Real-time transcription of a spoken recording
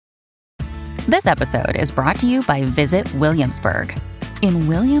This episode is brought to you by Visit Williamsburg. In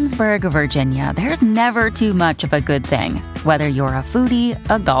Williamsburg, Virginia, there's never too much of a good thing. Whether you're a foodie,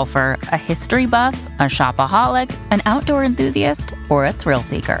 a golfer, a history buff, a shopaholic, an outdoor enthusiast, or a thrill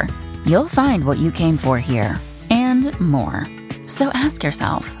seeker, you'll find what you came for here and more. So ask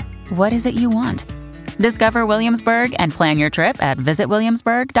yourself, what is it you want? Discover Williamsburg and plan your trip at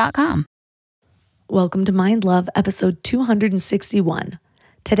visitwilliamsburg.com. Welcome to Mind Love, episode 261.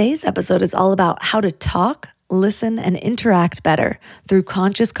 Today's episode is all about how to talk, listen, and interact better through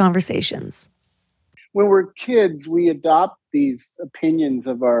conscious conversations. When we're kids, we adopt these opinions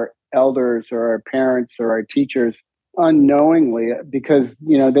of our elders or our parents or our teachers unknowingly because,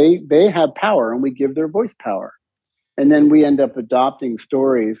 they have power and we give their voice power. And then we end up adopting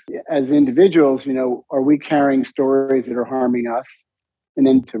stories. As individuals, are we carrying stories that are harming us? And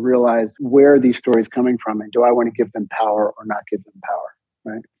then to realize where are these stories coming from and do I want to give them power or not give them power,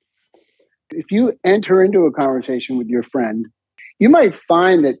 right? If you enter into a conversation with your friend, you might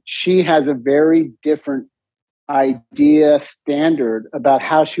find that she has a very different idea, standard about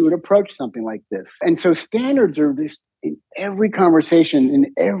how she would approach something like this. And so standards are this in every conversation,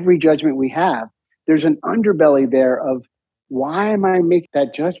 in every judgment we have. There's an underbelly there of why am I making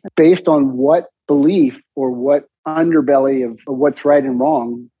that judgment based on what belief or what underbelly of what's right and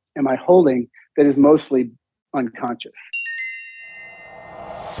wrong am I holding that is mostly unconscious.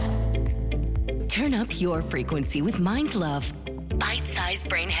 Turn up your frequency with Mind Love. Bite-sized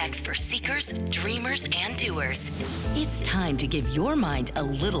brain hacks for seekers, dreamers, and doers. It's time to give your mind a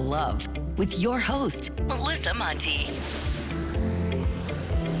little love with your host, Melissa Monti.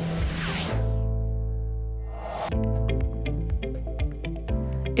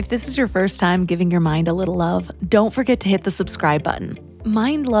 If this is your first time giving your mind a little love, don't forget to hit the subscribe button.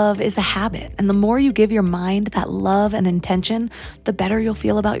 Mind love is a habit, and the more you give your mind that love and intention, the better you'll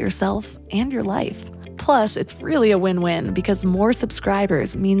feel about yourself and your life. Plus, it's really a win-win because more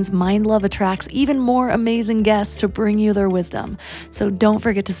subscribers means Mind Love attracts even more amazing guests to bring you their wisdom. So don't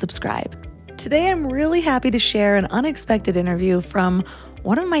forget to subscribe. Today, I'm really happy to share an unexpected interview from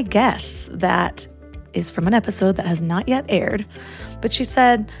one of my guests that is from an episode that has not yet aired. But she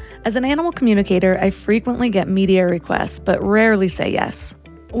said, as an animal communicator, I frequently get media requests, but rarely say yes.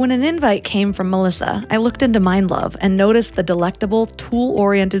 When an invite came from Melissa, I looked into Mind Love and noticed the delectable,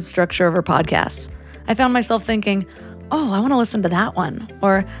 tool-oriented structure of her podcasts. I found myself thinking, oh, I want to listen to that one.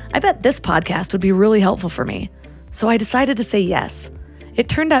 Or I bet this podcast would be really helpful for me. So I decided to say yes. It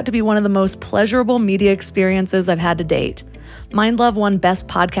turned out to be one of the most pleasurable media experiences I've had to date. Mind Love won Best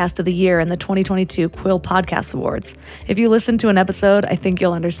Podcast of the Year in the 2022 Quill Podcast Awards. If you listen to an episode, I think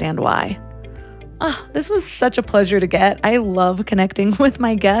you'll understand why. This was such a pleasure to get. I love connecting with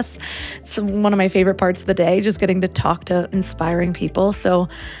my guests. It's one of my favorite parts of the day, just getting to talk to inspiring people. So,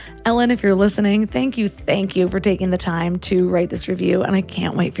 Ellen, if you're listening, thank you for taking the time to write this review, and I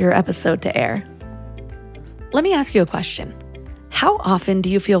can't wait for your episode to air. Let me ask you a question. How often do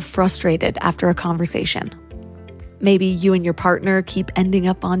you feel frustrated after a conversation? Maybe you and your partner keep ending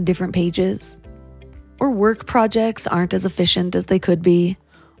up on different pages, or work projects aren't as efficient as they could be,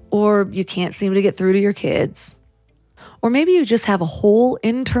 or you can't seem to get through to your kids. Or maybe you just have a whole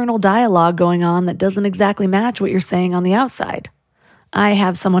internal dialogue going on that doesn't exactly match what you're saying on the outside. I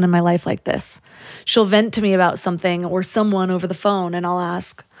have someone in my life like this. She'll vent to me about something or someone over the phone, and I'll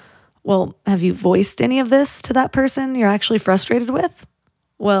ask, well, have you voiced any of this to that person you're actually frustrated with?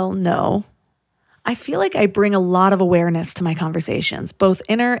 Well, no. I feel like I bring a lot of awareness to my conversations, both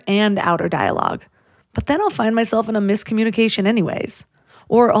inner and outer dialogue. But then I'll find myself in a miscommunication anyways.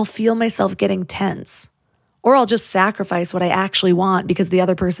 Or I'll feel myself getting tense. Or I'll just sacrifice what I actually want because the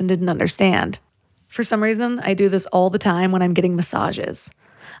other person didn't understand. For some reason, I do this all the time when I'm getting massages.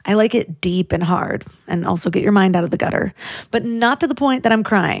 I like it deep and hard, and also get your mind out of the gutter. But not to the point that I'm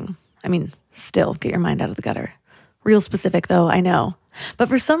crying. Still get your mind out of the gutter. Real specific though, I know. But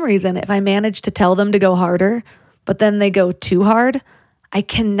for some reason, if I manage to tell them to go harder, but then they go too hard, I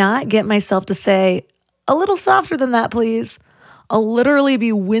cannot get myself to say, a little softer than that, please. I'll literally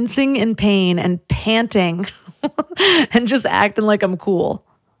be wincing in pain and panting and just acting like I'm cool.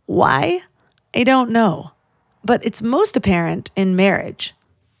 Why? I don't know. But it's most apparent in marriage.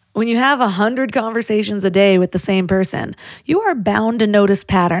 When you have 100 conversations a day with the same person, you are bound to notice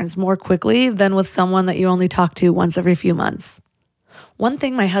patterns more quickly than with someone that you only talk to once every few months. One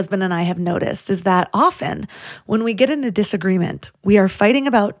thing my husband and I have noticed is that often when we get in a disagreement, we are fighting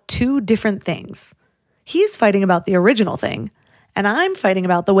about two different things. He's fighting about the original thing, and I'm fighting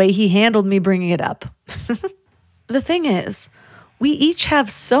about the way he handled me bringing it up. The thing is, we each have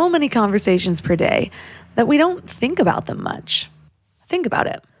so many conversations per day that we don't think about them much. Think about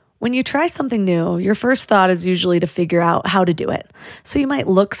it. When you try something new, your first thought is usually to figure out how to do it. So you might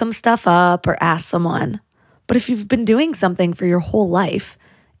look some stuff up or ask someone. But if you've been doing something for your whole life,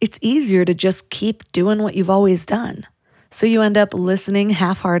 it's easier to just keep doing what you've always done. So you end up listening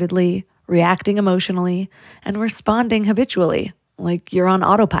half-heartedly, reacting emotionally, and responding habitually, like you're on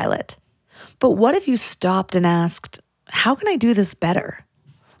autopilot. But what if you stopped and asked, how can I do this better?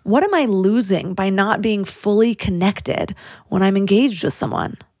 What am I losing by not being fully connected when I'm engaged with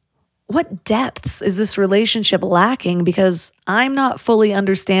someone? What depths is this relationship lacking because I'm not fully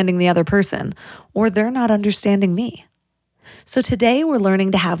understanding the other person or they're not understanding me? So today we're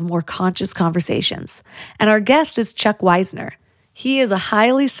learning to have more conscious conversations. And our guest is Chuck Weisner. He is a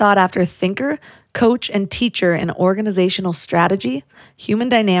highly sought after thinker, coach, and teacher in organizational strategy, human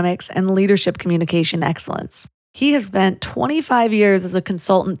dynamics, and leadership communication excellence. He has spent 25 years as a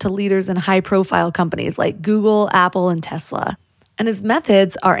consultant to leaders in high-profile companies like Google, Apple, and Tesla. And his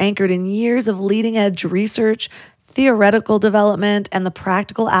methods are anchored in years of leading-edge research, theoretical development, and the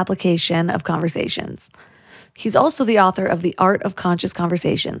practical application of conversations. He's also the author of The Art of Conscious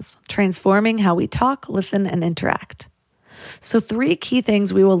Conversations, transforming how we talk, listen, and interact. So 3 key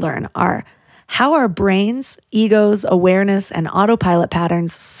things we will learn are how our brains, egos, awareness, and autopilot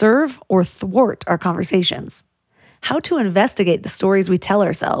patterns serve or thwart our conversations, how to investigate the stories we tell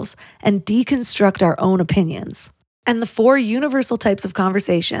ourselves and deconstruct our own opinions, and the 4 universal types of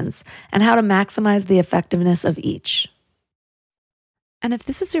conversations and how to maximize the effectiveness of each. And if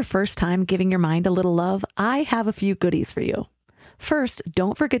this is your first time giving your mind a little love, I have a few goodies for you. First,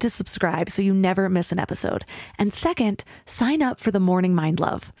 don't forget to subscribe so you never miss an episode. And second, sign up for the Morning Mind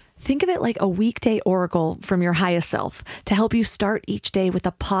Love. Think of it like a weekday oracle from your highest self to help you start each day with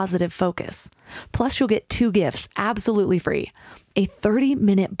a positive focus. Plus, you'll get 2 gifts absolutely free: a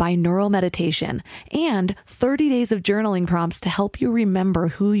 30-minute binaural meditation and 30 days of journaling prompts to help you remember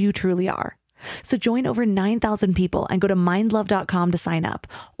who you truly are. So join over 9,000 people and go to mindlove.com to sign up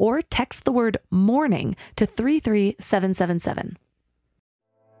or text the word morning to 33777.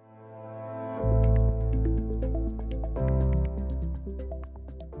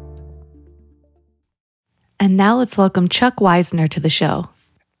 And now let's welcome Chuck Weisner to the show.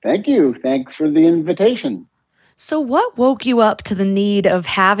 Thank you. Thanks for the invitation. So what woke you up to the need of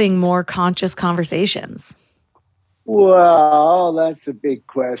having more conscious conversations? Well, that's a big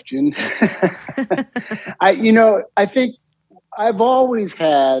question. I think I've always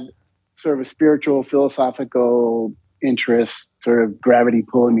had sort of a spiritual, philosophical interest, sort of gravity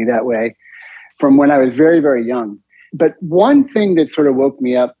pulling me that way from when I was very, very young. But one thing that sort of woke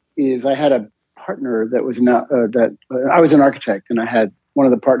me up is I had a partner that was not I was an architect, and I had one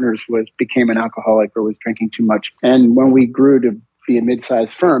of the partners became an alcoholic or was drinking too much. And when we grew to be a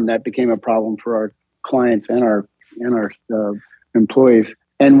mid-sized firm, that became a problem for our clients and our employees.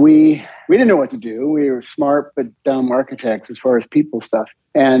 And we didn't know what to do. We were smart but dumb architects as far as people stuff.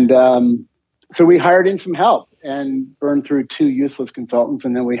 And so we hired in some help and burned through 2 useless consultants.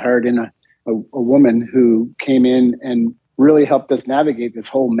 And then we hired in a woman who came in and really helped us navigate this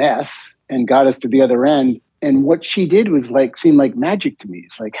whole mess and got us to the other end. And what she did was seemed like magic to me.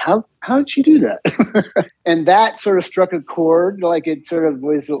 It's like, how did she do that? And that sort of struck a chord. Like it sort of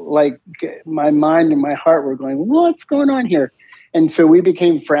was like my mind and my heart were going, what's going on here? And so we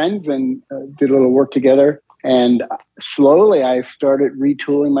became friends and did a little work together. And slowly I started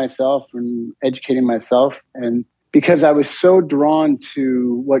retooling myself and educating myself. And because I was so drawn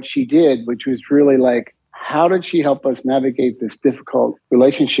to what she did, which was really like, how did she help us navigate this difficult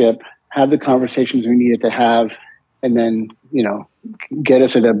relationship, have the conversations we needed to have, and then, get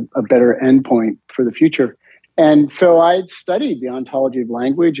us at a better endpoint for the future. And so I studied the ontology of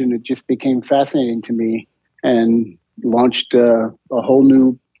language, and it just became fascinating to me and launched a whole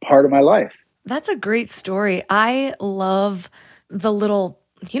new part of my life. That's a great story. I love the little,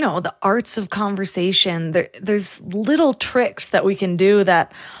 the arts of conversation. There's little tricks that we can do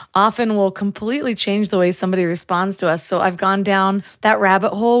that often will completely change the way somebody responds to us. So I've gone down that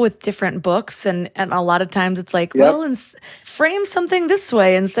rabbit hole with different books, and a lot of times it's like, frame something this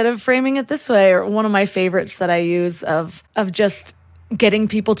way instead of framing it this way. Or one of my favorites that I use of just getting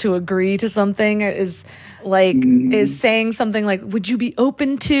people to agree to something is saying something like, would you be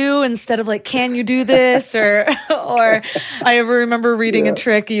open to, instead of like, can you do this? or I ever remember reading a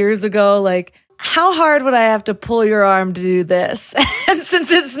trick years ago, like, how hard would I have to pull your arm to do this? And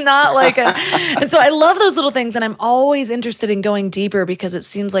since it's not like and so I love those little things. And I'm always interested in going deeper because it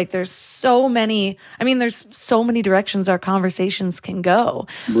seems like there's so many directions our conversations can go.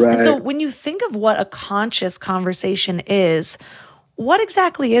 Right. And so when you think of what a conscious conversation is, What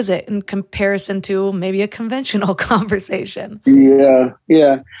exactly is it in comparison to maybe a conventional conversation?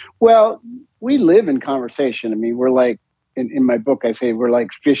 Yeah. Well, we live in conversation. I mean, we're like, in my book, I say we're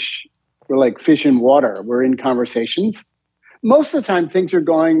like fish in water. We're in conversations. Most of the time things are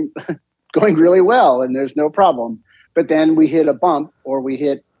going really well and there's no problem. But then we hit a bump, or we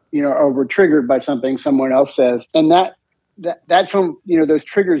hit, or we're triggered by something someone else says. And that's when, those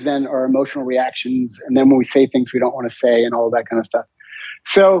triggers then are emotional reactions. And then when we say things we don't want to say and all that kind of stuff.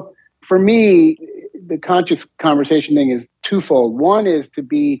 So for me, the conscious conversation thing is twofold. One is to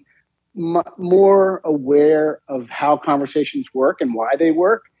be more aware of how conversations work and why they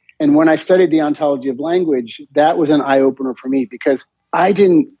work. And when I studied the ontology of language, that was an eye-opener for me, because I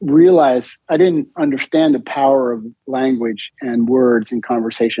didn't understand the power of language and words and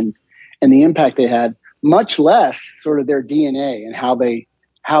conversations and the impact they had, much less sort of their DNA and how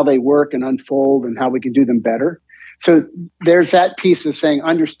they work and unfold and how we can do them better. So there's that piece of saying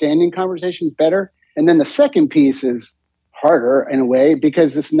understanding conversations better. And then the second piece is harder in a way,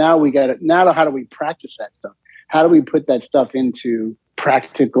 because now how do we practice that stuff? How do we put that stuff into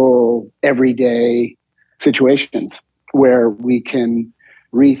practical, everyday situations where we can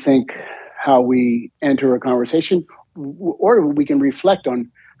rethink how we enter a conversation, or we can reflect on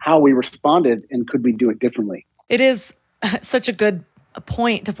how we responded and could we do it differently? It is such a good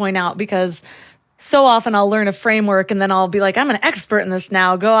point to point out, because so often I'll learn a framework and then I'll be like, I'm an expert in this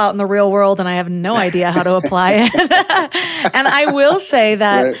now, go out in the real world, and I have no idea how to apply it. And I will say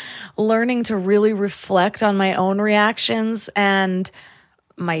that learning to really reflect on my own reactions and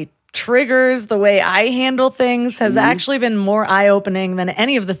my triggers, the way I handle things, has actually been more eye-opening than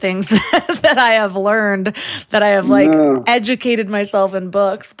any of the things that I have learned, that I have educated myself in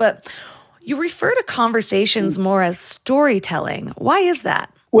books. But you refer to conversations more as storytelling. Why is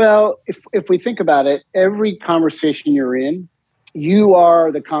that? Well, if we think about it, every conversation you're in, you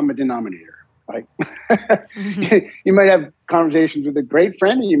are the common denominator. Right? You might have conversations with a great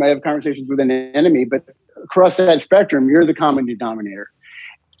friend and you might have conversations with an enemy, but across that spectrum, you're the common denominator.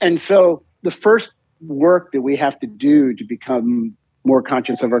 And so the first work that we have to do to become more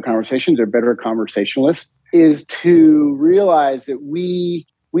conscious of our conversations, or better conversationalists, is to realize that we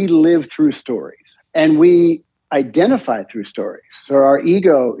live through stories and we identify through stories. So our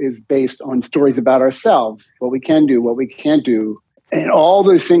ego is based on stories about ourselves, what we can do, what we can't do, and all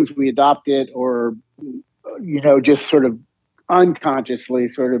those things we adopted or, just sort of unconsciously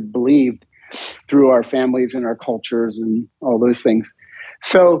sort of believed through our families and our cultures and all those things.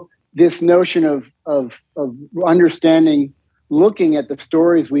 So this notion of understanding, looking at the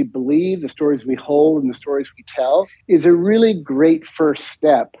stories we believe, the stories we hold, and the stories we tell is a really great first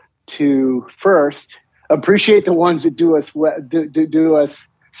step to first appreciate the ones that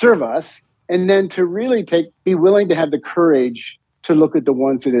serve us, and then to really be willing to have the courage to look at the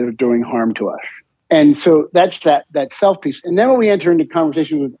ones that are doing harm to us. And so that's that self piece. And then when we enter into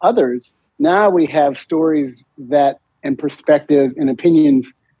conversations with others, now we have stories and perspectives and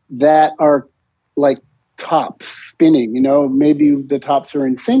opinions that are like tops spinning. Maybe the tops are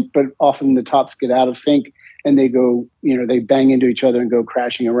in sync, but often the tops get out of sync and they go, they bang into each other and go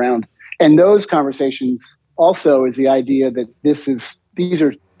crashing around. And those conversations also is the idea that these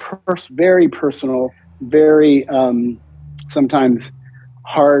are very personal, very sometimes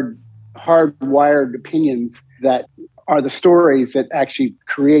hardwired opinions that are the stories that actually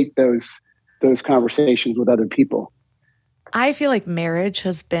create those conversations with other people. I feel like marriage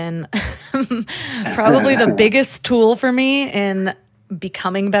has been probably the biggest tool for me in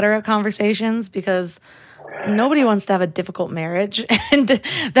becoming better at conversations, because nobody wants to have a difficult marriage. And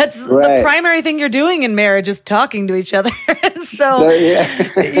that's the primary thing you're doing in marriage, is talking to each other. So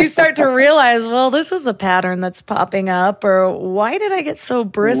you start to realize, well, this is a pattern that's popping up, or why did I get so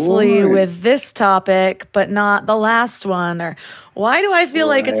bristly with this topic, but not the last one? Or why do I feel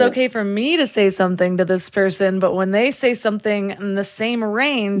like it's okay for me to say something to this person, but when they say something in the same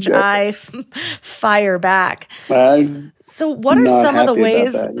range, I fire back? So what are some of the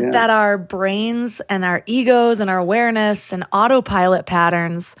ways that our brains and our egos and our awareness and autopilot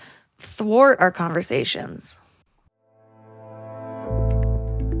patterns thwart our conversations?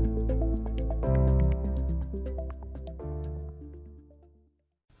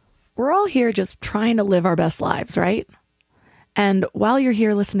 We're all here just trying to live our best lives, right? And while you're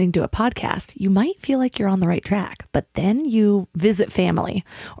here listening to a podcast, you might feel like you're on the right track, but then you visit family,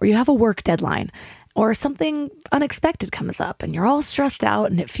 or you have a work deadline, or something unexpected comes up and you're all stressed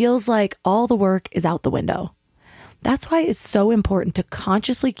out and it feels like all the work is out the window. That's why it's so important to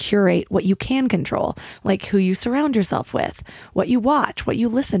consciously curate what you can control, like who you surround yourself with, what you watch, what you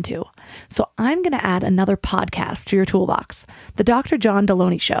listen to. So I'm going to add another podcast to your toolbox, The Dr. John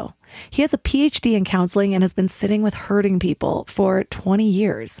Deloney Show. He has a PhD in counseling and has been sitting with hurting people for 20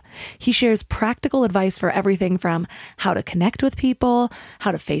 years. He shares practical advice for everything from how to connect with people,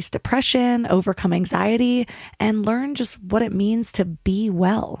 how to face depression, overcome anxiety, and learn just what it means to be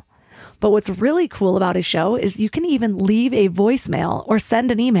well. But what's really cool about his show is you can even leave a voicemail or send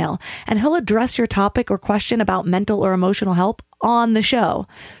an email, and he'll address your topic or question about mental or emotional help on the show.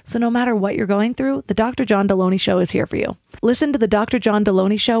 So no matter what you're going through, the Dr. John Deloney Show is here for you. Listen to the Dr. John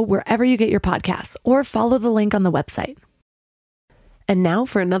Deloney Show wherever you get your podcasts, or follow the link on the website. And now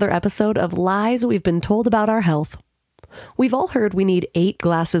for another episode of Lies We've Been Told About Our Health. We've all heard we need 8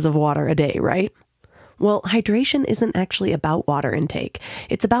 glasses of water a day, right? Well, hydration isn't actually about water intake.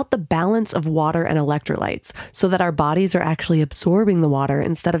 It's about the balance of water and electrolytes so that our bodies are actually absorbing the water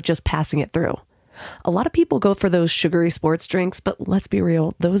instead of just passing it through. A lot of people go for those sugary sports drinks, but let's be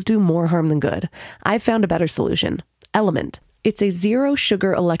real, those do more harm than good. I've found a better solution. Element. It's a zero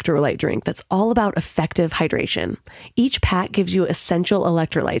sugar electrolyte drink that's all about effective hydration. Each pack gives you essential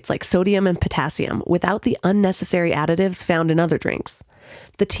electrolytes like sodium and potassium without the unnecessary additives found in other drinks.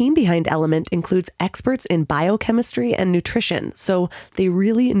 The team behind Element includes experts in biochemistry and nutrition, so they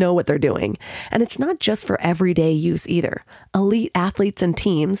really know what they're doing. And it's not just for everyday use either. Elite athletes and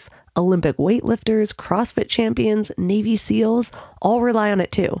teams, Olympic weightlifters, CrossFit champions, Navy SEALs, all rely on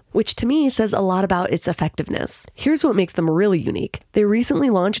it too, which to me says a lot about its effectiveness. Here's what makes them really unique. They recently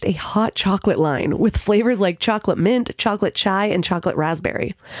launched a hot chocolate line with flavors like chocolate mint, chocolate chai, and chocolate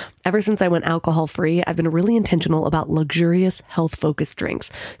raspberry. Ever since I went alcohol-free, I've been really intentional about luxurious, health-focused drinks,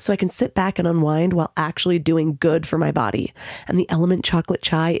 so I can sit back and unwind while actually doing good for my body. And the Element chocolate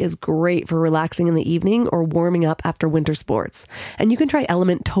chai is great for relaxing in the evening or warming up after winter sports. And you can try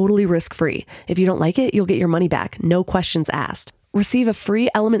Element totally risk-free. If you don't like it, you'll get your money back, no questions asked. Receive a free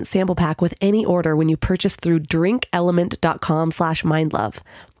Element sample pack with any order when you purchase through drinkelement.com/mindlove.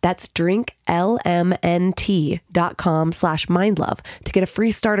 That's drinklmnt.com/mindlove to get a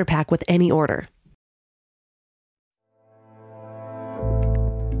free starter pack with any order.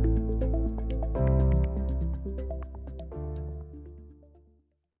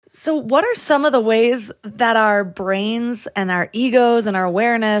 So what are some of the ways that our brains and our egos and our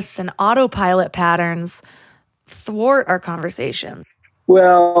awareness and autopilot patterns thwart our conversation?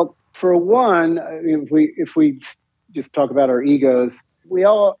 Well, for one, if we just talk about our egos, we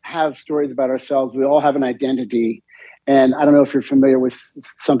all have stories about ourselves. We all have an identity. And I don't know if you're familiar with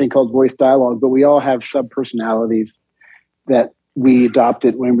something called voice dialogue, but we all have subpersonalities that we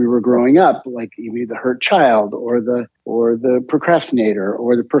adopted when we were growing up, like maybe the hurt child or the procrastinator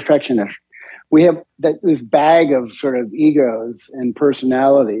or the perfectionist. We have this bag of sort of egos and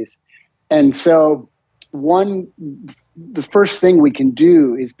personalities. And so the first thing we can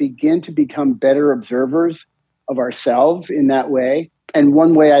do is begin to become better observers of ourselves in that way. And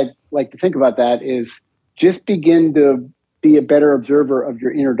one way I like to think about that is just begin to be a better observer of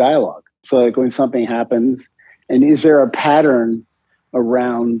your inner dialogue. So like when something happens, and is there a pattern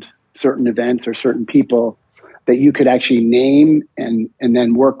around certain events or certain people that you could actually name and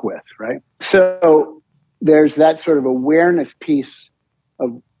then work with, right? So there's that sort of awareness piece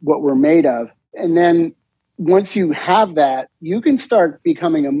of what we're made of. And then once you have that, you can start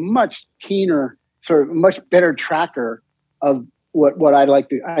becoming a much keener, sort of much better tracker of what I like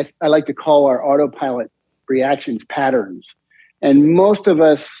to call our autopilot reactions patterns. And most of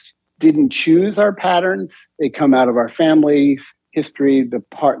us didn't choose our patterns. They come out of our families, history,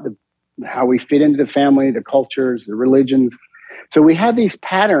 how we fit into the family, the cultures, the religions. So we have these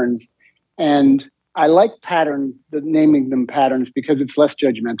patterns, and I like naming them patterns because it's less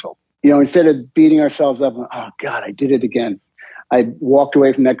judgmental. Instead of beating ourselves up, oh God, I did it again. I walked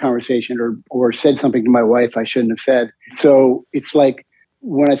away from that conversation or said something to my wife I shouldn't have said. So it's like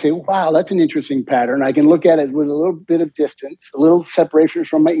when I say, wow, that's an interesting pattern, I can look at it with a little bit of distance, a little separation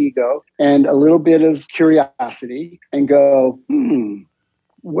from my ego, and a little bit of curiosity and go,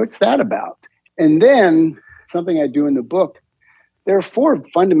 what's that about? And then something I do in the book, there are 4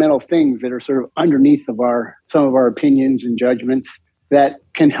 fundamental things that are sort of underneath of some of our opinions and judgments that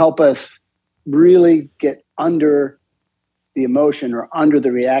can help us really get under the emotion or under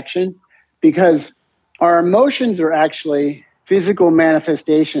the reaction, because our emotions are actually physical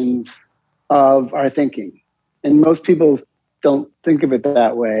manifestations of our thinking. And most people don't think of it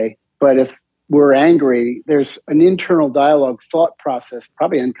that way. But if we're angry, there's an internal dialogue thought process,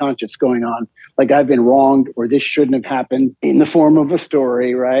 probably unconscious, going on, like I've been wronged or this shouldn't have happened, in the form of a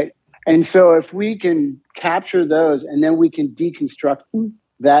story, right? And so if we can capture those and then we can deconstruct them,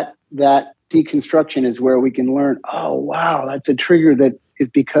 that deconstruction is where we can learn, oh, wow, that's a trigger that is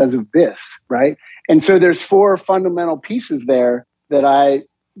because of this, right? And so there's 4 fundamental pieces there that I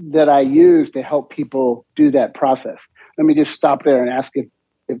use to help people do that process. Let me just stop there and ask if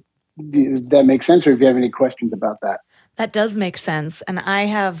that makes sense, or if you have any questions about that. That does make sense. And I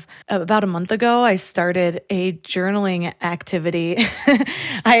have, about a month ago, I started a journaling activity.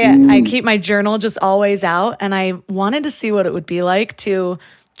 I keep my journal just always out, and I wanted to see what it would be like to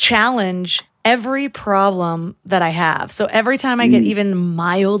challenge every problem that I have. So every time I get even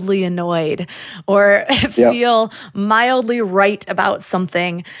mildly annoyed or feel mildly right about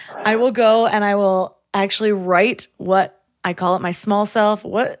something, I will go and I will actually write what I call it my small self.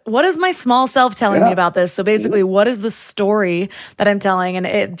 What is my small self telling me about this? So basically, what is the story that I'm telling? And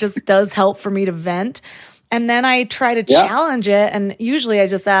it just does help for me to vent. And then I try to challenge it. And usually I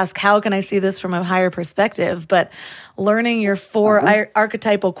just ask, how can I see this from a higher perspective? But learning your 4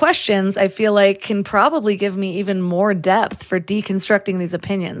 archetypal questions, I feel like can probably give me even more depth for deconstructing these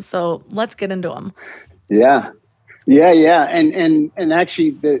opinions. So let's get into them. Yeah. And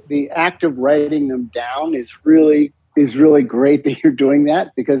actually the act of writing them down is really great that you're doing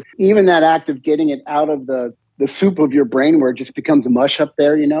that, because even that act of getting it out of the soup of your brain where it just becomes mush up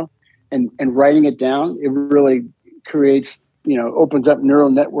there, and writing it down, it really creates, opens up neural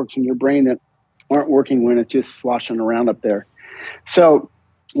networks in your brain that aren't working when it's just sloshing around up there. So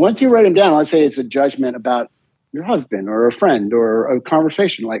once you write them down, let's say it's a judgment about your husband or a friend or a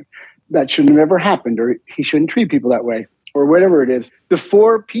conversation like that shouldn't have ever happened, or he shouldn't treat people that way, or whatever it is. The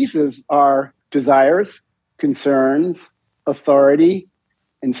 4 pieces are desires, concerns, authority,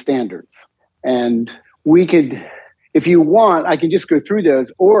 and standards. And we could, if you want, I can just go through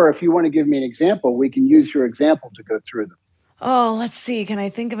those. Or if you want to give me an example, we can use your example to go through them. Oh, let's see. Can I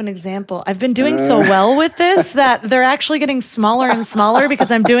think of an example? I've been doing so well with this that they're actually getting smaller and smaller because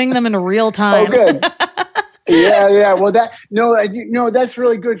I'm doing them in real time. Oh, good. Yeah. Well, that's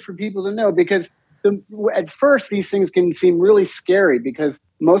really good for people to know, because at first these things can seem really scary because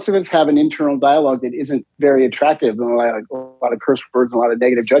most of us have an internal dialogue that isn't very attractive, and like a lot of curse words and a lot of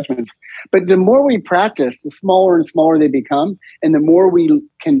negative judgments. But the more we practice, the smaller and smaller they become, and the more we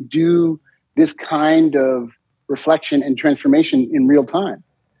can do this kind of reflection and transformation in real time.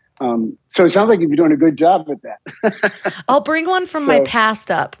 So it sounds like you're doing a good job with that. I'll bring one from my past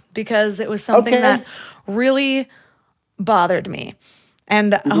up because it was something that really bothered me.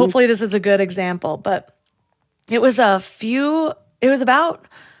 And hopefully this is a good example, but it was about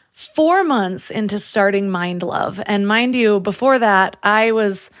 4 months into starting Mind Love. And mind you, before that, I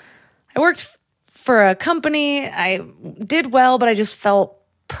worked for a company. I did well, but I just felt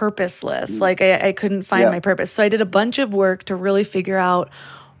purposeless. Like I couldn't find my purpose. So I did a bunch of work to really figure out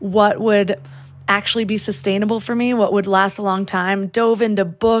what would actually be sustainable for me, what would last a long time, dove into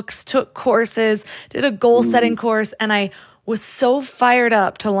books, took courses, did a goal setting course, and I was so fired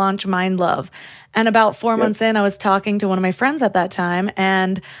up to launch Mind Love. And about 4 months in, I was talking to one of my friends at that time,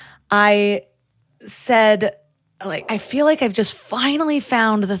 and I said, I feel like I've just finally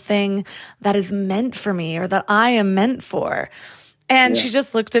found the thing that is meant for me, or that I am meant for. And she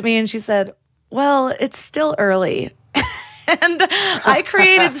just looked at me and she said, well, it's still early. And I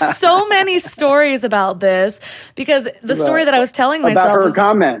created so many stories about this because the story that I was telling myself about her was,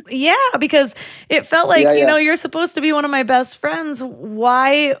 comment. Yeah, because it felt like, you're supposed to be one of my best friends.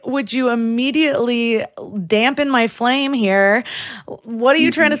 Why would you immediately dampen my flame here? What are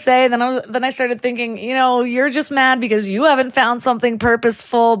you trying to say? Then I started thinking, you're just mad because you haven't found something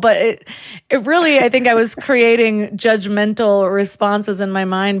purposeful. But it really, I think I was creating judgmental responses in my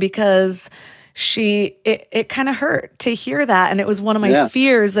mind because it kind of hurt to hear that. And it was one of my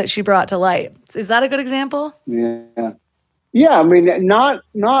fears that she brought to light. Is that a good example? Yeah. I mean, not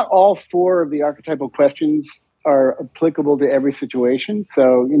all 4 of the archetypal questions are applicable to every situation.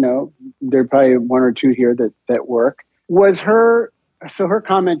 So, there are probably 1 or 2 here that work. So her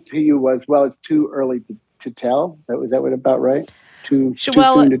comment to you was, well, it's too early to tell. Was that about right? Too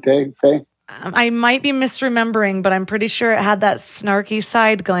soon to say? I might be misremembering, but I'm pretty sure it had that snarky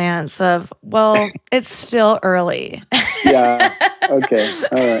side glance of, well, it's still early. Yeah. Okay.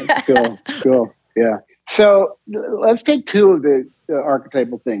 All right. Cool. Yeah. So let's take 2 of the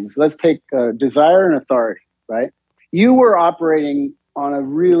archetypal things. Let's take desire and authority, right? You were operating on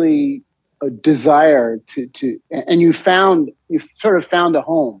a desire to, and you sort of found a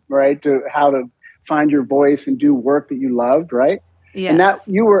home, right? To how to find your voice and do work that you loved, right? Yes.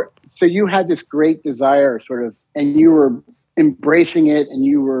 And so you had this great desire sort of, and you were embracing it and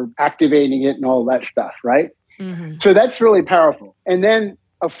you were activating it and all that stuff, right? Mm-hmm. So that's really powerful. And then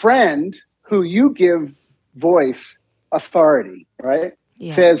a friend who you give voice authority, right?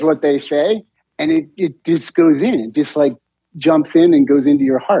 Yes. Says what they say, and it just goes in. It just like jumps in and goes into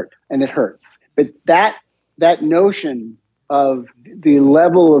your heart, and it hurts. But that notion of the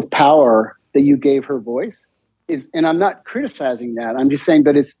level of power that you gave her voice is, and I'm not criticizing that. I'm just saying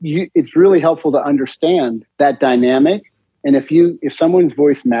that it's really helpful to understand that dynamic. And if someone's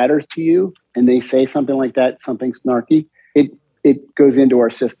voice matters to you and they say something like that, something snarky, it goes into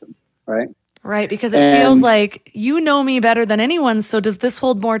our system, right? Right, because it feels like you know me better than anyone. So does this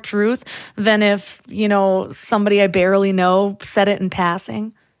hold more truth than if, somebody I barely know said it in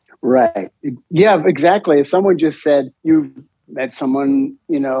passing? Right. Yeah, exactly. If someone just said, you met someone,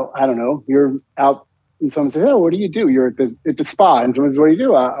 I don't know, you're out and someone says, oh, what do you do? You're at the spa. And someone says, what do you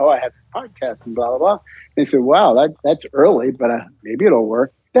do? I have this podcast and blah, blah, blah. They said, wow, that's early, but maybe it'll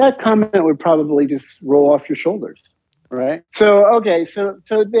work. That comment would probably just roll off your shoulders. Right. So, okay. So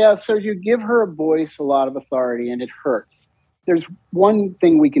you give her a voice, a lot of authority, and it hurts. There's one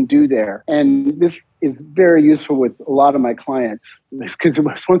thing we can do there. And this is very useful with a lot of my clients, because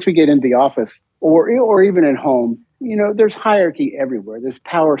once we get into the office or even at home, there's hierarchy everywhere. There's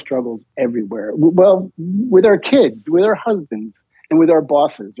power struggles everywhere. Well, with our kids, with our husbands, and with our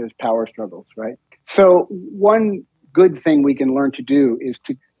bosses, there's power struggles, right? So one good thing we can learn to do is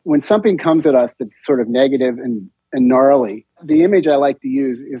when something comes at us that's sort of negative and gnarly, the image I like to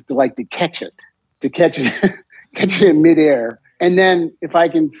use is to catch it catch it in midair. And then if I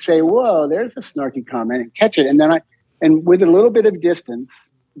can say, whoa, there's a snarky comment, and catch it. And then and with a little bit of distance,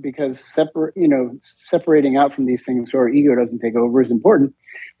 because separating out from these things so our ego doesn't take over is important.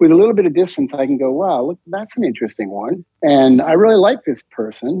 With a little bit of distance, I can go, wow, look, that's an interesting one. And I really like this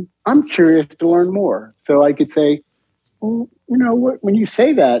person. I'm curious to learn more. So I could say, well, when you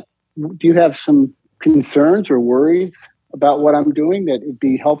say that, do you have some concerns or worries about what I'm doing that it'd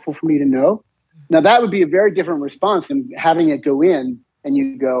be helpful for me to know? Now, that would be a very different response than having it go in and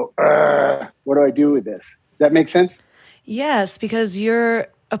you go, what do I do with this? Does that make sense? Yes, because you're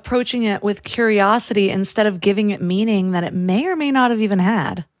approaching it with curiosity instead of giving it meaning that it may or may not have even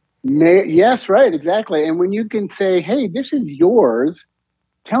had. Yes, right, exactly. And when you can say, hey, this is yours,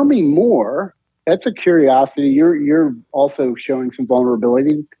 tell me more, that's a curiosity. You're also showing some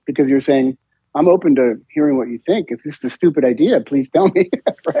vulnerability because you're saying, I'm open to hearing what you think. If this is a stupid idea, please tell me.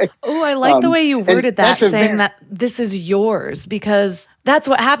 Right? Oh, I like the way you worded that, saying that this is yours, because that's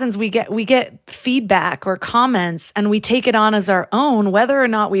what happens. We get feedback or comments and we take it on as our own, whether or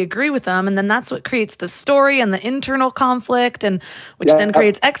not we agree with them. And then that's what creates the story and the internal conflict, and which then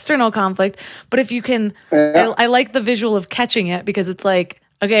creates external conflict. But if you can, I like the visual of catching it, because it's like,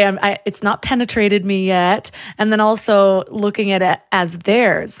 okay, it's not penetrated me yet. And then also looking at it as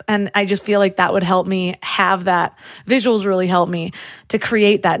theirs. And I just feel like that would help me have that. Visuals really help me to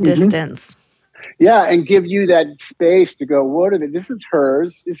create that distance. Yeah, and give you that space to go, this is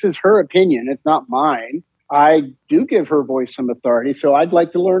hers. This is her opinion. It's not mine. I do give her voice some authority, so I'd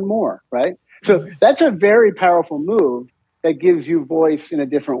like to learn more, right? So that's a very powerful move that gives you voice in a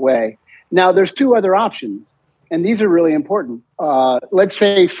different way. Now, there's two other options. And these are really important. Let's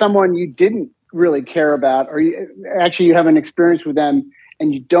say someone you didn't really care about, or you have an experience with them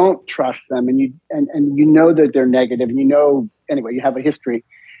and you don't trust them, and you know that they're negative, and anyway, you have a history.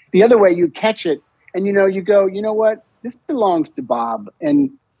 The other way, you catch it and you go, you know what? This belongs to Bob, and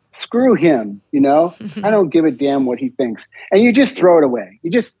screw him. I don't give a damn what he thinks. And you just throw it away.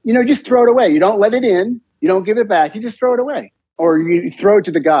 You just throw it away. You don't let it in. You don't give it back. You just throw it away. Or you throw it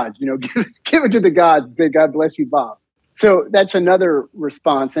to the gods, give it to the gods and say, God bless you, Bob. So that's another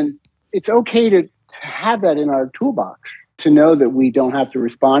response. And it's okay to have that in our toolbox, to know that we don't have to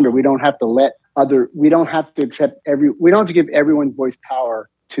respond, or we don't have to we don't have to give everyone's voice power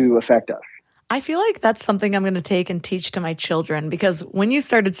to affect us. I feel like that's something I'm going to take and teach to my children, because when you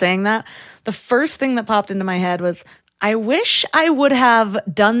started saying that, the first thing that popped into my head was, I wish I would have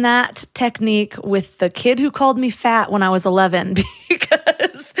done that technique with the kid who called me fat when I was 11,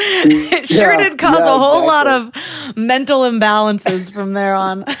 because it sure did cause a whole lot of mental imbalances from there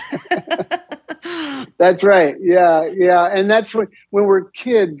on. That's right. Yeah. And that's when we're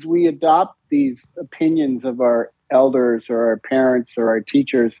kids, we adopt these opinions of our elders or our parents or our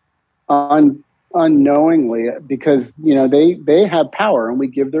teachers unknowingly, because, they have power and we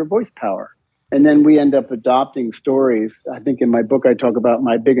give their voice power. And then we end up adopting stories. I think in my book, I talk about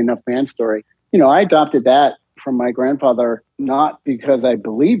my Big Enough Man story. I adopted that from my grandfather, not because I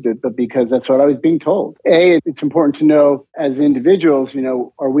believed it, but because that's what I was being told. A, it's important to know as individuals,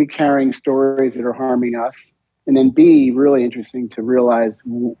 are we carrying stories that are harming us? And then B, really interesting to realize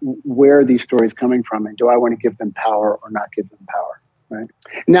where are these stories coming from, and do I want to give them power or not give them power? Right.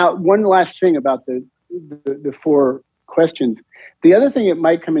 Now, one last thing about the four questions. The other thing that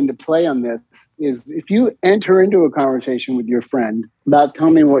might come into play on this is if you enter into a conversation with your friend about tell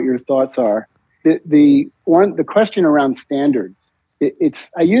me what your thoughts are, the question around standards,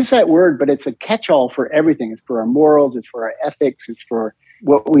 I use that word, but it's a catch-all for everything. It's for our morals, it's for our ethics, it's for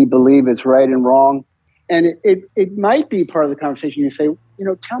what we believe is right and wrong. And it might be part of the conversation. You say,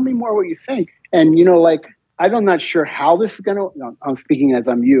 tell me more what you think. And, I'm not sure how this is going to, I'm speaking as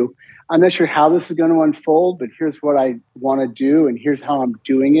I'm you. I'm not sure how this is going to unfold, but here's what I want to do. And here's how I'm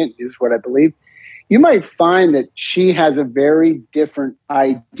doing it. Is what I believe. You might find that she has a very different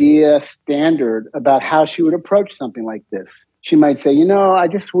idea standard about how she would approach something like this. She might say, I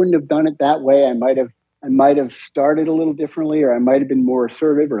just wouldn't have done it that way. I might have started a little differently, or I might have been more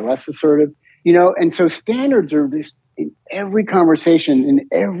assertive or less assertive, and so standards are this in every conversation, in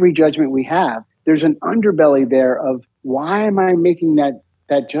every judgment we have. There's an underbelly there of why am I making that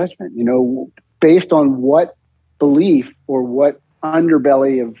judgment, based on what belief or what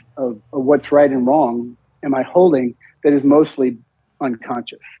underbelly of what's right and wrong am I holding that is mostly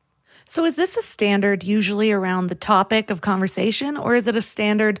unconscious. So is this a standard usually around the topic of conversation, or is it a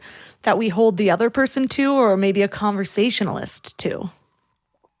standard that we hold the other person to, or maybe a conversationalist to?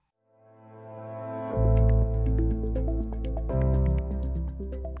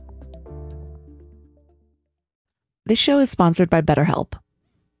 This show is sponsored by BetterHelp.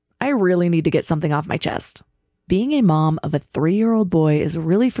 I really need to get something off my chest. Being a mom of a 3-year-old boy is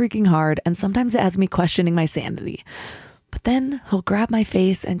really freaking hard, and sometimes it has me questioning my sanity. But then he'll grab my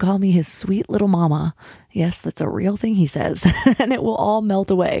face and call me his sweet little mama. Yes, that's a real thing he says. And it will all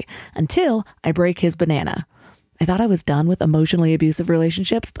melt away until I break his banana. I thought I was done with emotionally abusive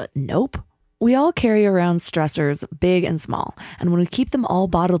relationships, but nope. We all carry around stressors, big and small. And when we keep them all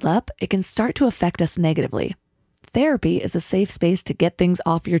bottled up, it can start to affect us negatively. Therapy is a safe space to get things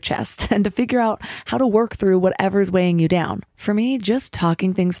off your chest and to figure out how to work through whatever's weighing you down. For me, just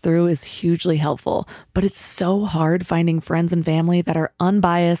talking things through is hugely helpful, but it's so hard finding friends and family that are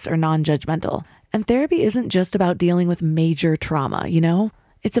unbiased or non-judgmental. And therapy isn't just about dealing with major trauma,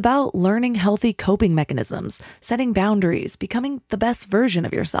 It's about learning healthy coping mechanisms, setting boundaries, becoming the best version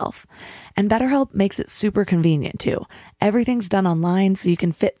of yourself. And BetterHelp makes it super convenient too. Everything's done online so you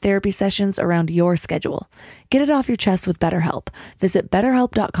can fit therapy sessions around your schedule. Get it off your chest with BetterHelp. Visit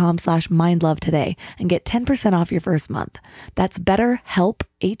betterhelp.com/mindlove today and get 10% off your first month. That's BetterHelp,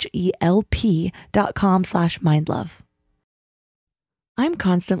 HELP.com/mindlove. I'm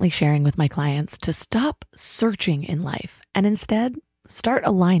constantly sharing with my clients to stop searching in life and instead start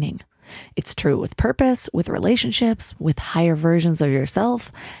aligning. It's true with purpose, with relationships, with higher versions of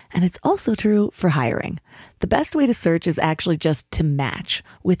yourself, and it's also true for hiring. The best way to search is actually just to match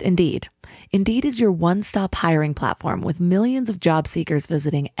with Indeed. Indeed is your one-stop hiring platform with millions of job seekers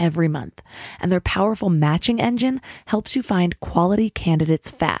visiting every month, and their powerful matching engine helps you find quality candidates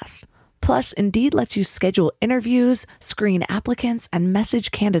fast. Plus, Indeed lets you schedule interviews, screen applicants, and message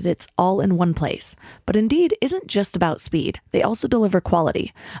candidates all in one place. But Indeed isn't just about speed. They also deliver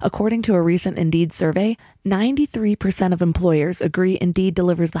quality. According to a recent Indeed survey, 93% of employers agree Indeed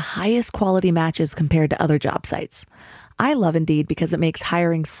delivers the highest quality matches compared to other job sites. I love Indeed because it makes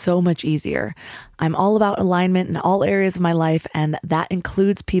hiring so much easier. I'm all about alignment in all areas of my life, and that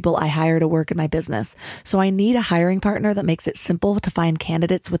includes people I hire to work in my business. So I need a hiring partner that makes it simple to find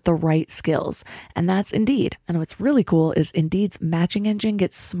candidates with the right skills. And that's Indeed. And what's really cool is Indeed's matching engine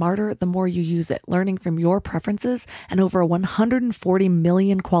gets smarter the more you use it, learning from your preferences and over 140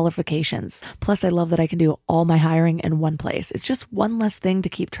 million qualifications. Plus, I love that I can do all my hiring in one place. It's just one less thing to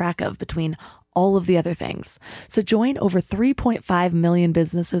keep track of between all of the other things. So join over 3.5 million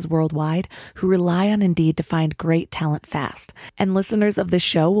businesses worldwide who rely on Indeed to find great talent fast. And listeners of this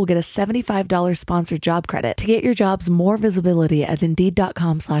show will get a $75 sponsored job credit to get your jobs more visibility at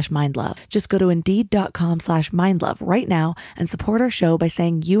Indeed.com/mindlove. Just go to Indeed.com/mindlove right now and support our show by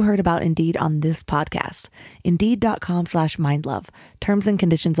saying you heard about Indeed on this podcast. Indeed.com/mindlove. Terms and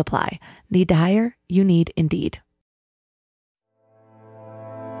conditions apply. Need to hire? You need Indeed.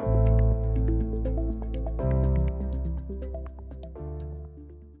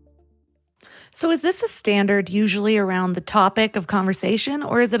 So is this a standard usually around the topic of conversation,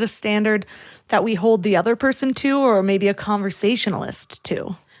 or is it a standard that we hold the other person to, or maybe a conversationalist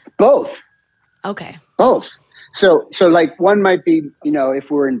to? Both. Okay. Both. So like one might be,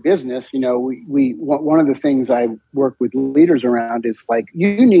 if we're in business, we one of the things I work with leaders around is like,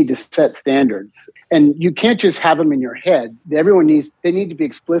 you need to set standards, and you can't just have them in your head. They need to be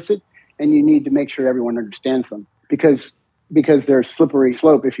explicit, and you need to make sure everyone understands them, because because there's slippery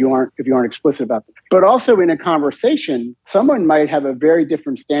slope if you aren't explicit about them. But also in a conversation, someone might have a very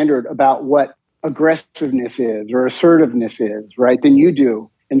different standard about what aggressiveness is or assertiveness is, right, than you do.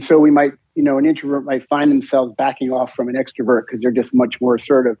 And so we might, an introvert might find themselves backing off from an extrovert because they're just much more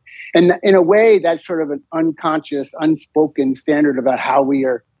assertive. And in a way, that's sort of an unconscious, unspoken standard about how we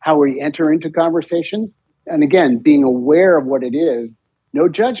enter into conversations. And again, being aware of what it is, no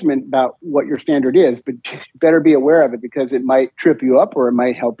judgment about what your standard is, but you better be aware of it because it might trip you up or it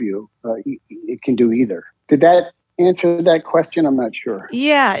might help you. It can do either. Did that answer that question? I'm not sure.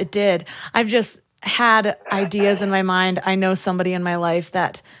 Yeah, it did. I've just had ideas in my mind. I know somebody in my life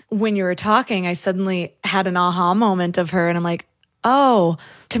that when you were talking, I suddenly had an aha moment of her. And I'm like, oh,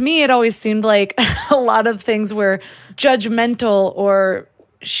 to me, it always seemed like a lot of things were judgmental or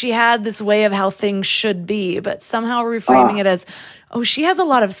she had this way of how things should be, but somehow reframing it as, oh, she has a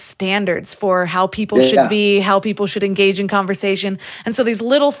lot of standards for how people should be, how people should engage in conversation. And so these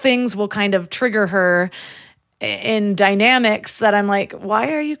little things will kind of trigger her in dynamics that I'm like,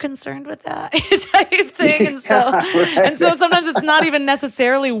 why are you concerned with that type thing? And so, and so sometimes it's not even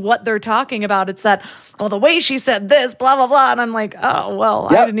necessarily what they're talking about. It's that, well, the way she said this, blah, blah, blah. And I'm like, oh, well,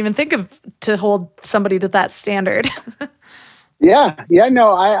 I didn't even think of to hold somebody to that standard. No,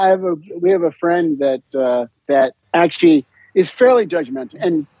 we have a friend that actually is fairly judgmental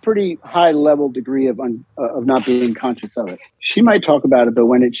and pretty high level degree of not being conscious of it. She might talk about it, but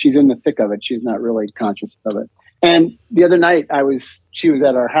when she's in the thick of it, she's not really conscious of it. And the other night she was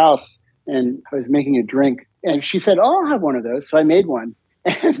at our house and I was making a drink and she said, oh, I'll have one of those. So I made one.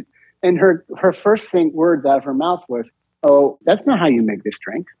 And her first words out of her mouth was, oh, that's not how you make this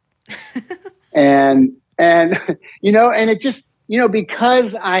drink. and it just,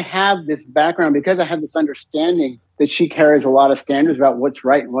 because I have this background, because I have this understanding that she carries a lot of standards about what's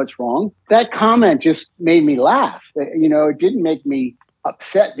right and what's wrong, that comment just made me laugh. It didn't make me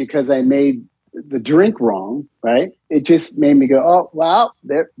upset because I made the drink wrong, right? It just made me go, oh, wow,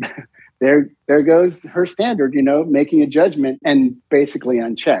 there goes her standard, making a judgment and basically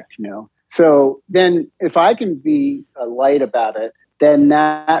unchecked, So then if I can be light about it, then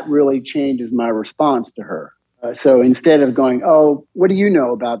that really changes my response to her. So instead of going, oh, what do you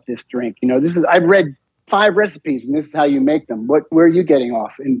know about this drink? I've read 5 recipes and this is how you make them. Where are you getting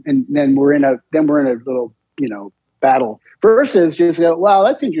off? And then we're in a little, battle versus just go, wow,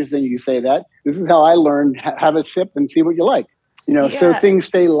 that's interesting. You say that. This is how I learned. Have a sip and see what you like. So things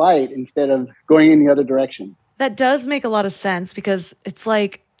stay light instead of going in the other direction. That does make a lot of sense because it's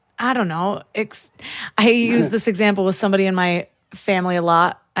like, I don't know. I use this example with somebody in my family a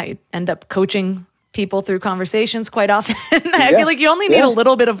lot. I end up coaching people through conversations quite often. I feel like you only need a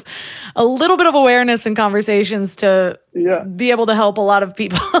little bit of awareness in conversations to be able to help a lot of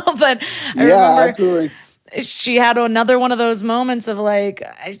people. But I remember absolutely. She had another one of those moments of like,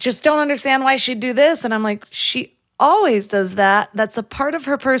 I just don't understand why she'd do this. And I'm like, she always does that. That's a part of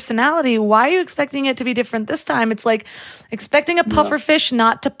her personality. Why are you expecting it to be different this time? It's like expecting a puffer fish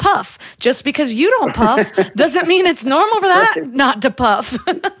not to puff. Just because you don't puff doesn't mean it's normal for that not to puff.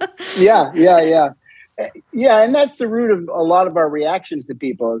 Yeah, and that's the root of a lot of our reactions to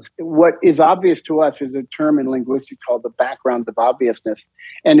people. Is what is obvious to us is a term in linguistics called the background of obviousness.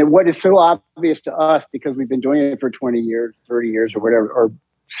 And what is so obvious to us because we've been doing it for 20 years, 30 years or whatever, or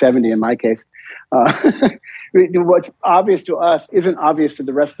 70 in my case, what's obvious to us isn't obvious to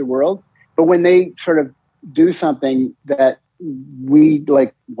the rest of the world. But when they sort of do something that we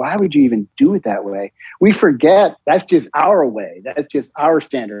like, why would you even do it that way? We forget that's just our way. That's just our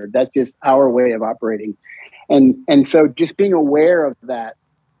standard. That's just our way of operating. And so just being aware of that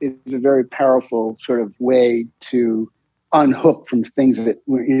is a very powerful sort of way to unhook from things that,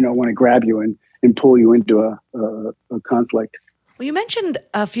 want to grab you and pull you into a conflict. Well, you mentioned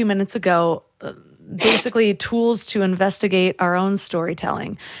a few minutes ago, basically tools to investigate our own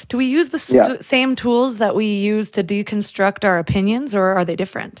storytelling. Do we use the same tools that we use to deconstruct our opinions, or are they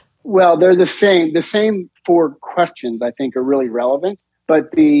different? Well, they're the same. The same 4 questions, I think, are really relevant. But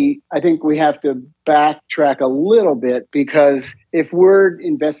I think we have to backtrack a little bit because if we're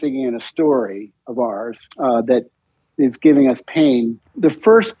investigating a story of ours that is giving us pain, the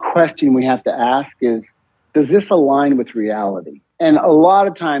first question we have to ask is, does this align with reality? And a lot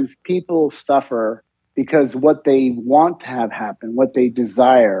of times people suffer because what they want to have happen, what they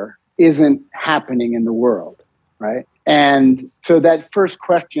desire, isn't happening in the world, right? And so that first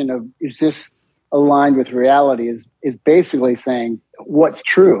question of, is this aligned with reality is basically saying, what's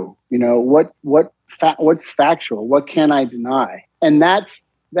true? What's factual? What can I deny? And that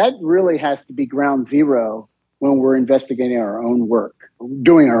really has to be ground zero when we're investigating our own work,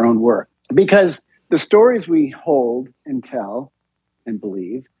 doing our own work. Because the stories we hold and tell and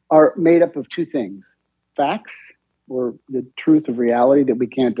believe are made up of two things: facts, or the truth of reality that we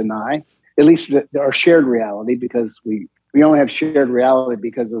can't deny, at least our shared reality, because we only have shared reality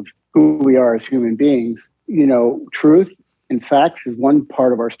because of who we are as human beings. Truth and facts is one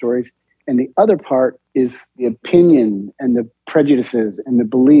part of our stories. And the other part is the opinion and the prejudices and the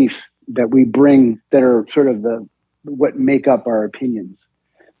beliefs that we bring that are sort of what make up our opinions.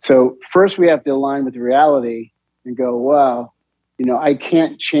 So first we have to align with reality and go, wow, I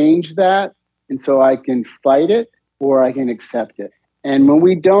can't change that. And so I can fight it or I can accept it. And when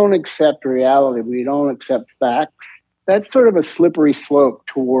we don't accept reality, we don't accept facts, that's sort of a slippery slope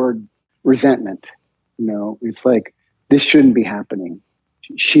toward resentment. It's like, this shouldn't be happening.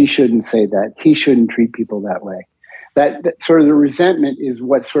 She shouldn't say that. He shouldn't treat people that way. That sort of the resentment is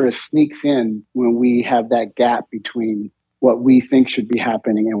what sort of sneaks in when we have that gap between what we think should be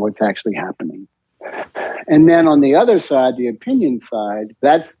happening and what's actually happening. And then on the other side, the opinion side,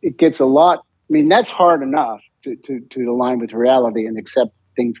 it gets a lot. I mean, that's hard enough to align with reality and accept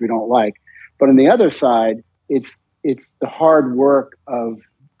things we don't like. But on the other side, it's the hard work of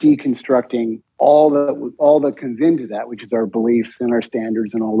deconstructing all that comes into that, which is our beliefs and our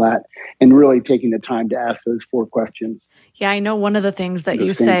standards and all that, and really taking the time to ask those 4 questions. Yeah, I know one of the things that you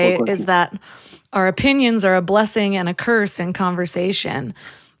say is that our opinions are a blessing and a curse in conversation.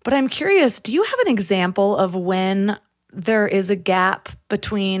 But I'm curious, do you have an example of when there is a gap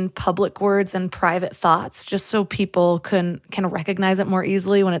between public words and private thoughts, just so people can recognize it more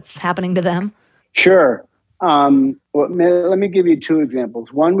easily when it's happening to them? Sure. Well, let me give you 2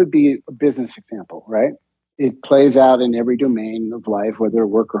 examples. One would be a business example, right? It plays out in every domain of life, whether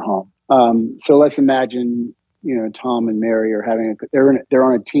work or home. So let's imagine, Tom and Mary are they're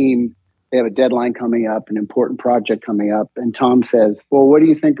on a team. They have a deadline coming up, an important project coming up, and Tom says, "Well, what do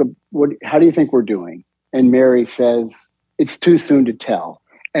you think how do you think we're doing?" And Mary says, "It's too soon to tell."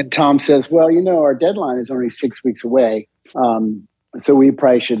 And Tom says, "Well, our deadline is only 6 weeks away, so we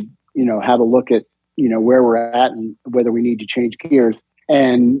probably should, have a look at where we're at and whether we need to change gears."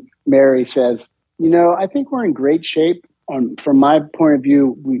 And Mary says, "I think we're in great shape. From my point of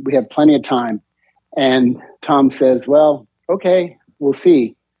view, we have plenty of time." And Tom says, "Well, okay, we'll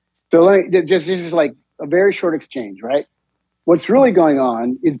see." So this is like a very short exchange, right? What's really going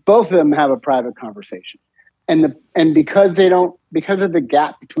on is both of them have a private conversation. And because of the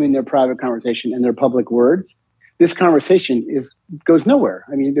gap between their private conversation and their public words, this conversation goes nowhere.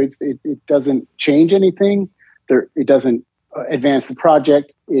 I mean, it doesn't change anything. It doesn't advance the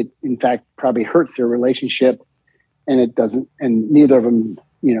project. It, in fact, probably hurts their relationship, and it doesn't. And neither of them,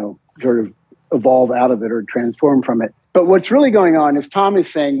 sort of evolve out of it or transform from it. But what's really going on is Tom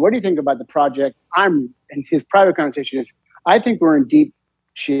is saying, "What do you think about the project?" And his private conversation is, "I think we're in deep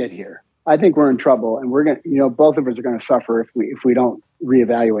shit here. I think we're in trouble, and we're going to, both of us are going to suffer if we don't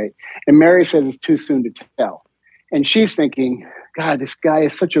reevaluate." And Mary says it's too soon to tell. And she's thinking, "God, this guy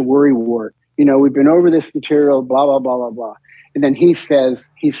is such a worrywart. We've been over this material, blah, blah, blah, blah, blah." And then he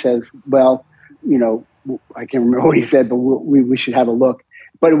says, "Well, I can't remember what he said, but we should have a look."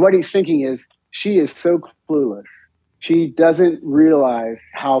 But what he's thinking is, she is so clueless. She doesn't realize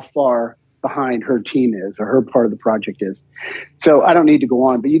how far behind her team is or her part of the project is. So I don't need to go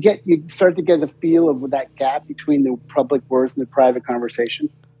on, but you start to get the feel of that gap between the public words and the private conversation.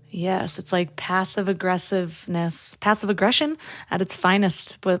 Yes, it's like passive aggression at its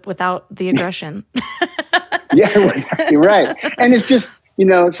finest, without the aggression. Yeah, you're right. And it's just,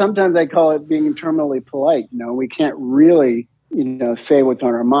 sometimes I call it being terminally polite. We can't really, say what's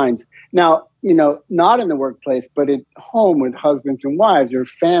on our minds. Now, not in the workplace, but at home with husbands and wives or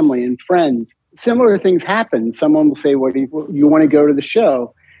family and friends, similar things happen. Someone will say, "What do you want to go to the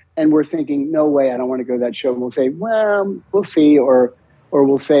show?" And we're thinking, "No way, I don't want to go to that show." And we'll say, "Well, we'll see," or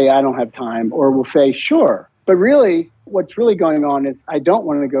we'll say, "I don't have time," or we'll say, "Sure." But really, what's really going on is I don't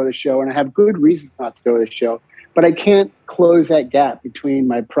want to go to the show, and I have good reasons not to go to the show, but I can't close that gap between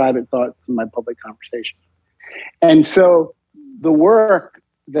my private thoughts and my public conversation. And so the work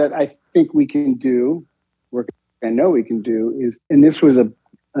that I think we can do, work I know we can do, is, and this was an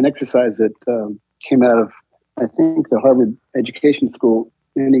exercise that came out of, I think, the Harvard Education School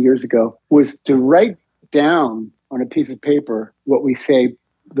many years ago, was to write down on a piece of paper what we say,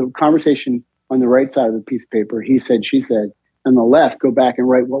 the conversation on the right side of the piece of paper, he said, she said, on the left, go back and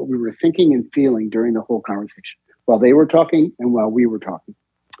write what we were thinking and feeling during the whole conversation, while they were talking and while we were talking.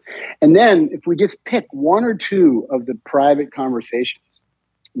 And then if we just pick 1 or 2 of the private conversations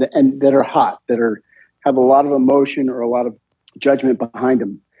that are hot, have a lot of emotion or a lot of judgment behind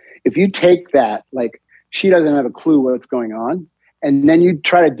them, if you take that, like, she doesn't have a clue what's going on, And then you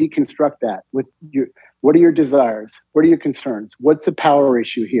try to deconstruct that with what are your desires? What are your concerns? What's the power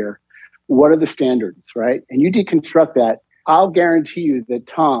issue here? What are the standards, right? And you deconstruct that. I'll guarantee you that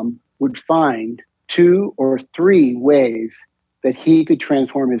Tom would find 2 or 3 ways that he could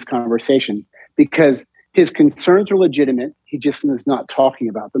transform his conversation, because his concerns are legitimate. He just is not talking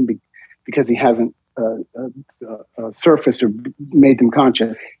about them because he hasn't surfaced or made them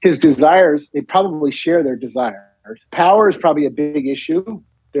conscious. His desires, they probably share their desires. Power is probably a big issue.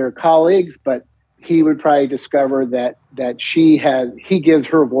 They're colleagues, but he would probably discover that he gives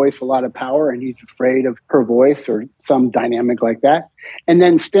her voice a lot of power, and he's afraid of her voice or some dynamic like that. And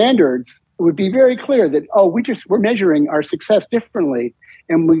then standards would be very clear that, we're measuring our success differently,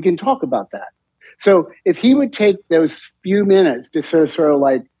 and we can talk about that. So if he would take those few minutes to sort of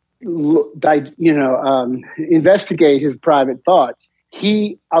like, investigate his private thoughts,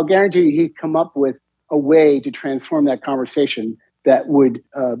 I'll guarantee you he'd come up with a way to transform that conversation that would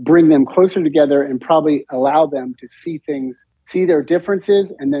bring them closer together and probably allow them to see their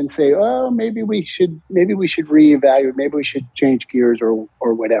differences, and then say, maybe we should reevaluate, maybe we should change gears or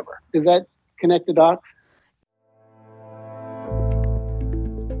whatever. Does that connect the dots?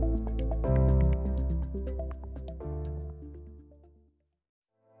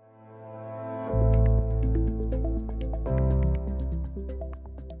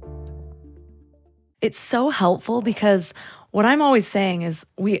 It's so helpful because what I'm always saying is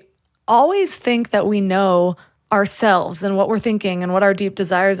we always think that we know ourselves and what we're thinking and what our deep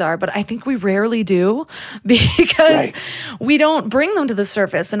desires are, but I think we rarely do, because we don't bring them to the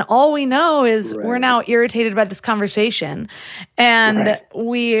surface. And all we know is we're now irritated by this conversation, and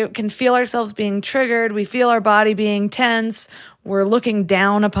we can feel ourselves being triggered. We feel our body being tense. We're looking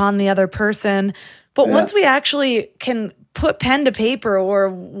down upon the other person. But once we actually can put pen to paper,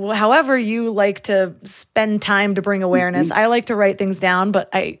 or however you like to spend time to bring awareness. I like to write things down, but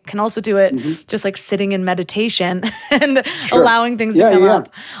I can also do it just like sitting in meditation and allowing things to come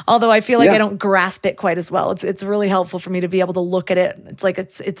up. Although I feel like I don't grasp it quite as well. It's really helpful for me to be able to look at it. It's like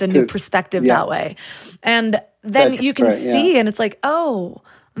it's a new perspective that way. And then you can see, and it's like,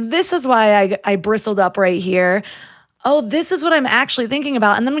 this is why I bristled up right here. This is what I'm actually thinking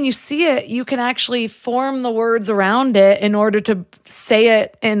about. And then when you see it, you can actually form the words around it in order to say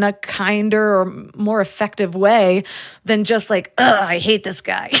it in a kinder or more effective way than just like, I hate this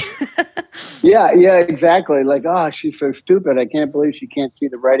guy. Yeah, exactly. Like, she's so stupid. I can't believe she can't see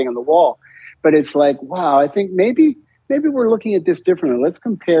the writing on the wall. But it's like, wow, I think maybe we're looking at this differently. Let's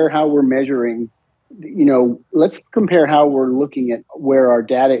compare how we're measuring, let's compare how we're looking at where our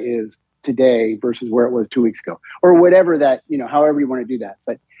data is today versus where it was 2 weeks ago, or whatever that, however you want to do that.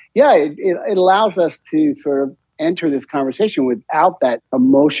 But it allows us to sort of enter this conversation without that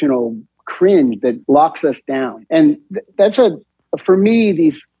emotional cringe that locks us down. And that's for me,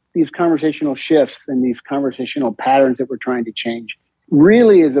 these conversational shifts and these conversational patterns that we're trying to change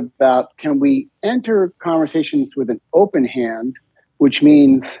really is about, can we enter conversations with an open hand, which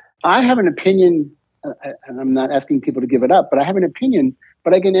means I have an opinion, and I'm not asking people to give it up, but I have an opinion,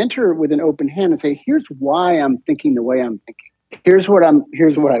 but I can enter with an open hand and say, here's why I'm thinking the way I'm thinking. Here's what I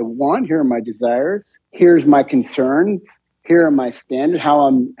want. Here are my desires. Here's my concerns. Here are my standards. How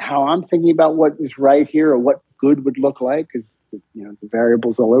I'm thinking about what is right here, or what good would look like, because the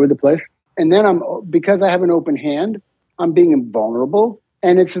variables all over the place. And then because I have an open hand, I'm being vulnerable,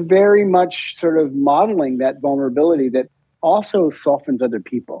 and it's very much sort of modeling that vulnerability that also softens other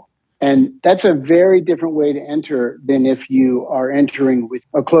people. And that's a very different way to enter than if you are entering with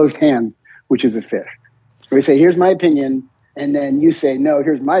a closed hand, which is a fist. We say, here's my opinion, and then you say, no,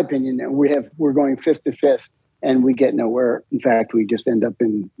 here's my opinion, and we're going fist to fist, and we get nowhere. In fact, we just end up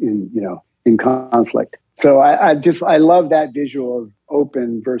in conflict. So I love that visual of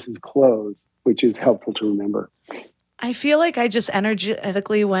open versus closed, which is helpful to remember. I feel like I just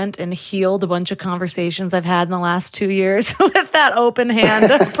energetically went and healed a bunch of conversations I've had in the last 2 years with that open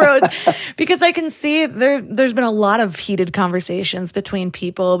hand approach, because I can see there's been a lot of heated conversations between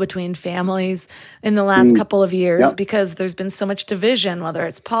people, between families in the last couple of years, because there's been so much division, whether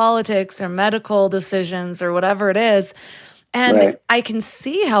it's politics or medical decisions or whatever it is. And I can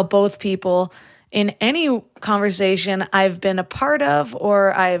see how both people in any conversation I've been a part of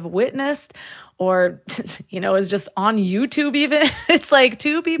or I've witnessed, or, is just on YouTube even. It's like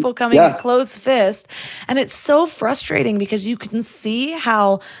two people coming at close fist. And it's so frustrating because you can see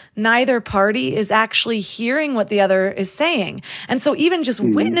how neither party is actually hearing what the other is saying. And so even just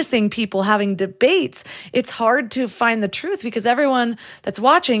witnessing people having debates, it's hard to find the truth because everyone that's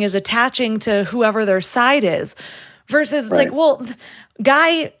watching is attaching to whoever their side is. Versus it's like, well,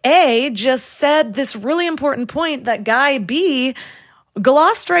 Guy A just said this really important point that Guy B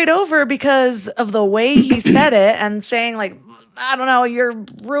glossed right over because of the way he said it and saying like, I don't know, you're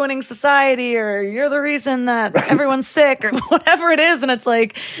ruining society or you're the reason that everyone's sick or whatever it is. And it's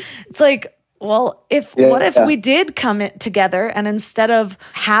like, well, what if we did come together and instead of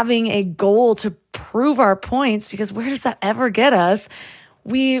having a goal to prove our points, because where does that ever get us?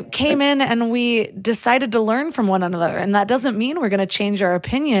 We came in and we decided to learn from one another. And that doesn't mean we're going to change our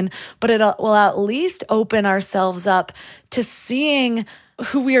opinion, but it will at least open ourselves up to seeing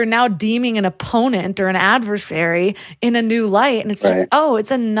who we are now deeming an opponent or an adversary in a new light. And it's just,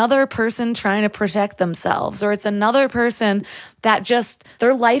 it's another person trying to protect themselves, or it's another person that just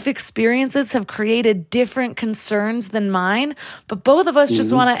their life experiences have created different concerns than mine. But both of us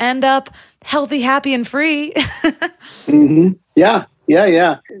just want to end up healthy, happy, and free. Yeah.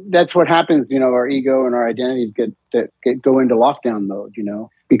 That's what happens. Our ego and our identities go into lockdown mode,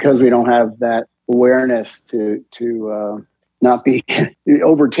 because we don't have that awareness to not be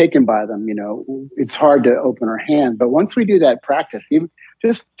overtaken by them. It's hard to open our hand. But once we do that practice, even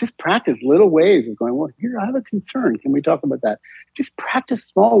just practice little ways of going, well, here, I have a concern. Can we talk about that? Just practice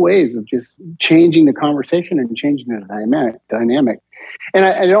small ways of just changing the conversation and changing the dynamic. And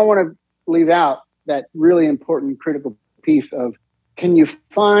I don't want to leave out that really important, critical piece of, can you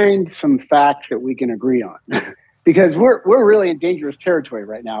find some facts that we can agree on? Because we're really in dangerous territory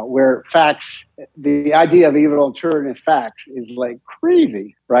right now, where facts, the idea of even alternative facts is like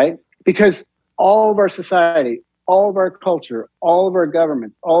crazy, right? Because all of our society, all of our culture, all of our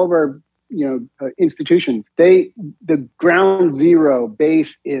governments, all of our institutions, the ground zero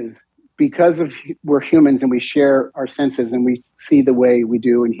base is, because we're humans and we share our senses and we see the way we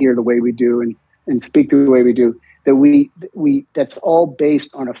do and hear the way we do and speak the way we do, that that's all based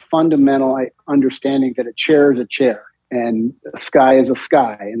on a fundamental understanding that a chair is a chair and a sky is a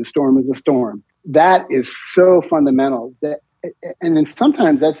sky and a storm is a storm. That is so fundamental and then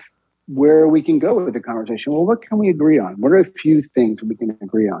sometimes that's where we can go with the conversation. Well, what can we agree on? What are a few things we can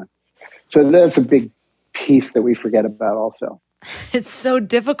agree on? So that's a big piece that we forget about also. It's so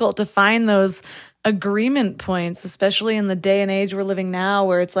difficult to find those agreement points, especially in the day and age we're living now,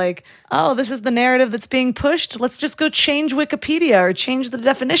 where it's like, oh, this is the narrative that's being pushed. Let's just go change Wikipedia or change the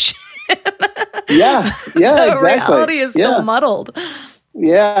definition. Yeah, exactly. Reality is so muddled.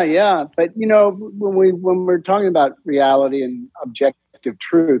 Yeah. But when we're talking about reality and objective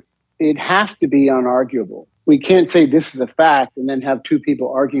truth, it has to be unarguable. We can't say this is a fact and then have two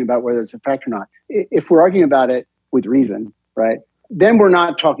people arguing about whether it's a fact or not. If we're arguing about it with reason, right, then we're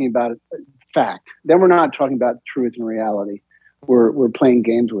not talking about fact. Then we're not talking about truth and reality. We're playing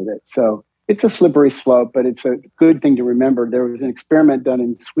games with it. So it's a slippery slope, but it's a good thing to remember. There was an experiment done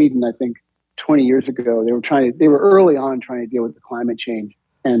in Sweden, I think 20 years ago. They were early on trying to deal with the climate change.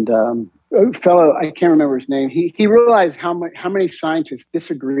 And a fellow, I can't remember his name, he realized how many scientists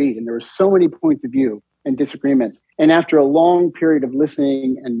disagreed, and there were so many points of view and disagreements. And after a long period of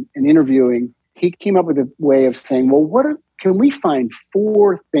listening and interviewing, he came up with a way of saying, well, can we find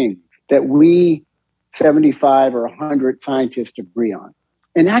 4 things that we 75 or 100 scientists agree on?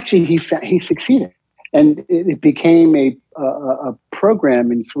 And actually, he succeeded. And it became a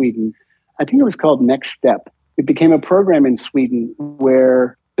program in Sweden. I think it was called Next Step. It became a program in Sweden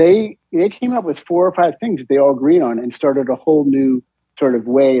where they came up with 4 or 5 things that they all agreed on and started a whole new sort of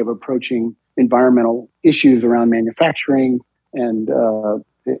way of approaching environmental issues around manufacturing and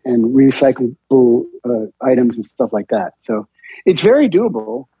recyclable items and stuff like that. So it's very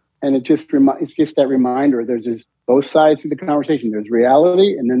doable. And it's just that reminder. There's just both sides of the conversation. There's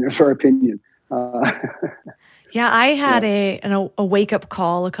reality, and then there's our opinions. Yeah, I had a wake up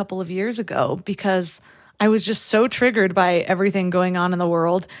call a couple of years ago because I was just so triggered by everything going on in the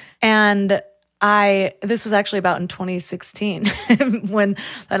world, and this was actually about in 2016 when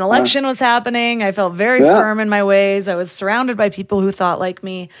an election was happening. I felt very firm in my ways. I was surrounded by people who thought like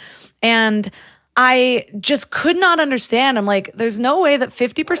me, and I just could not understand. I'm like, there's no way that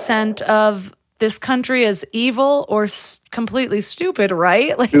 50% of this country is evil or completely stupid,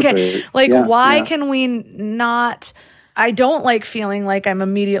 right? Why can we not? I don't like feeling like I'm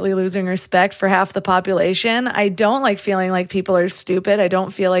immediately losing respect for half the population. I don't like feeling like people are stupid. I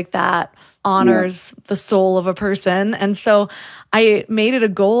don't feel like that honors the soul of a person. And so I made it a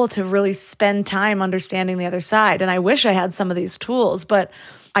goal to really spend time understanding the other side. And I wish I had some of these tools, but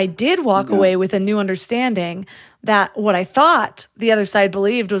I did walk away with a new understanding that what I thought the other side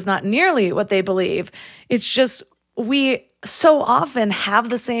believed was not nearly what they believe. It's just we so often have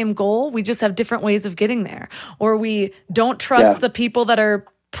the same goal. We just have different ways of getting there. Or we don't trust the people that are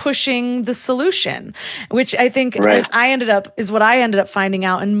pushing the solution, which I think Right. what I ended up finding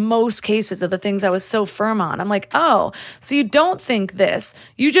out in most cases of the things I was so firm on. I'm like, oh, so you don't think this,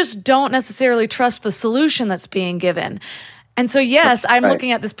 you just don't necessarily trust the solution that's being given. And so, yes, I'm Right.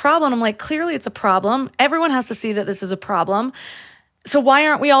 looking at this problem. I'm like, clearly it's a problem. Everyone has to see that this is a problem. So why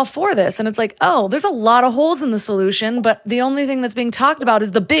aren't we all for this? And it's like, oh, there's a lot of holes in the solution, but the only thing that's being talked about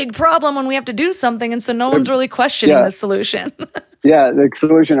is the big problem when we have to do something. And so no one's really questioning Yeah. the solution. Yeah, the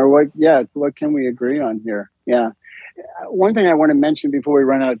solution, or what can we agree on here? Yeah. One thing I want to mention before we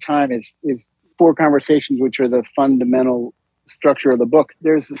run out of time is 4 conversations, which are the fundamental structure of the book.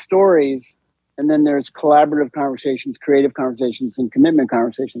 There's the stories, and then there's collaborative conversations, creative conversations, and commitment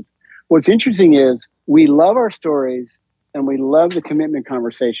conversations. What's interesting is we love our stories and we love the commitment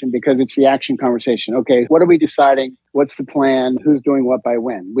conversation because it's the action conversation. Okay, what are we deciding? What's the plan? Who's doing what by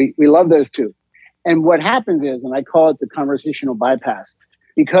when? We love those two. And what happens is, and I call it the conversational bypass,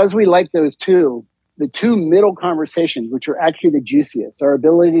 because we like those two, the 2 middle conversations, which are actually the juiciest, our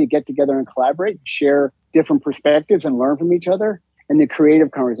ability to get together and collaborate, share different perspectives and learn from each other, and the creative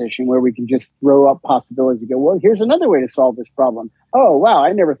conversation where we can just throw up possibilities and go, well, here's another way to solve this problem. Oh, wow,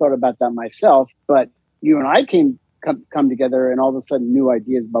 I never thought about that myself, but you and I come together and all of a sudden new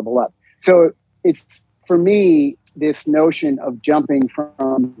ideas bubble up. So it's, for me, this notion of jumping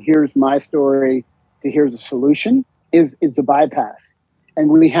from here's my story to here's a solution is a bypass.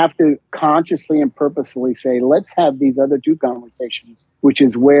 And we have to consciously and purposefully say, let's have these other 2 conversations, which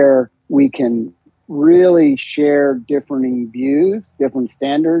is where we can really share differing views, different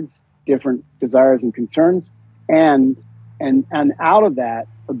standards, different desires and concerns. And out of that,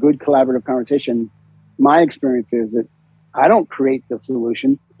 a good collaborative conversation, my experience is that I don't create the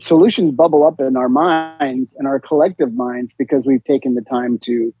solution. Solutions bubble up in our minds and our collective minds because we've taken the time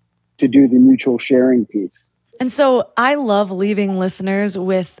to do the mutual sharing piece. And so I love leaving listeners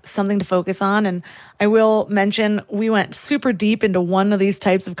with something to focus on. And I will mention we went super deep into one of these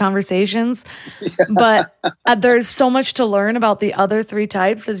types of conversations, but there's so much to learn about the other 3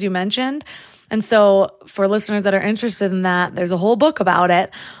 types, as you mentioned. And so for listeners that are interested in that, there's a whole book about it.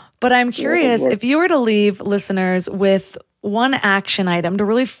 But I'm curious, if you were to leave listeners with one action item to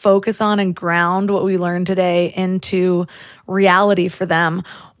really focus on and ground what we learned today into reality for them,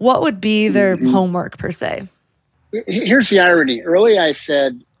 what would be their homework per se? Here's the irony. Earlier I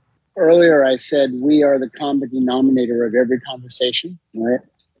said we are the common denominator of every conversation, right?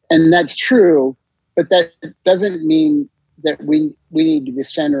 And that's true, but that doesn't mean that we need to be the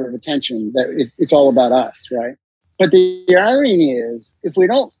center of attention, that it's all about us, right? But the irony is, if we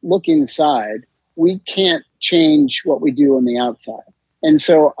don't look inside, we can't change what we do on the outside. And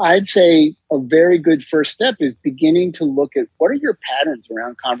so I'd say a very good first step is beginning to look at what are your patterns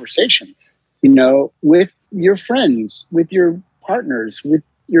around conversations, with your friends, with your partners, with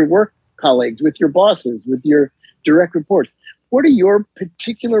your work colleagues, with your bosses, with your direct reports. What are your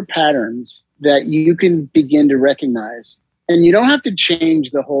particular patterns that you can begin to recognize? And you don't have to change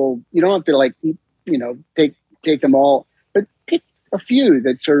you don't have to take them all, but pick a few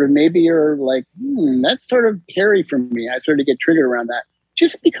that sort of maybe you're like, that's sort of hairy for me. I sort of get triggered around that.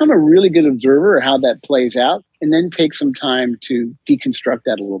 Just become a really good observer of how that plays out and then take some time to deconstruct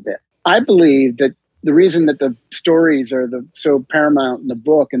that a little bit. I believe that the reason that the stories are so paramount in the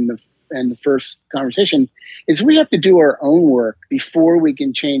book and the first conversation is we have to do our own work before we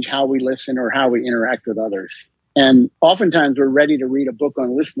can change how we listen or how we interact with others. And oftentimes we're ready to read a book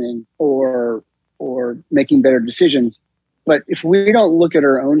on listening or making better decisions. But if we don't look at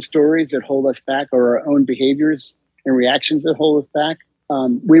our own stories that hold us back or our own behaviors and reactions that hold us back,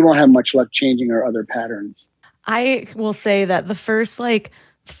 we won't have much luck changing our other patterns. I will say that the first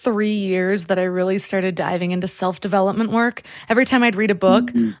 3 years that I really started diving into self-development work, every time I'd read a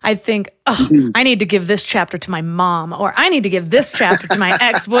book, I'd think, I need to give this chapter to my mom, or I need to give this chapter to my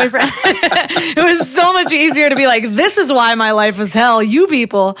ex-boyfriend. It was so much easier to be like, this is why my life is hell, you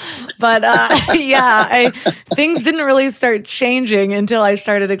people. But things didn't really start changing until I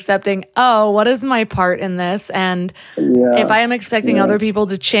started accepting, what is my part in this? And if I am expecting other people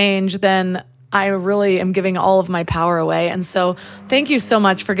to change, then I really am giving all of my power away. And so thank you so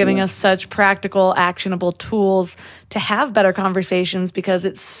much for giving us such practical, actionable tools to have better conversations, because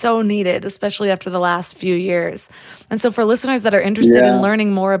it's so needed, especially after the last few years. And so for listeners that are interested in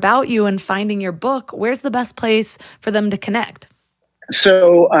learning more about you and finding your book, where's the best place for them to connect?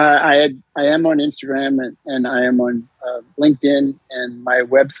 So I am on Instagram and I am on LinkedIn, and my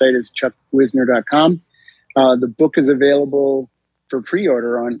website is chuckwisner.com. The book is available for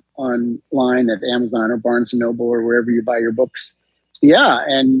pre-order online at Amazon or Barnes & Noble or wherever you buy your books. Yeah.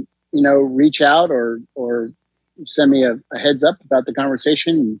 And, reach out or send me a heads up about the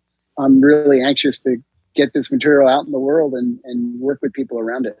conversation. I'm really anxious to get this material out in the world and work with people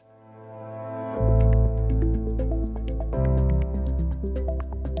around it.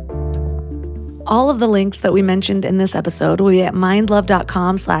 All of the links that we mentioned in this episode will be at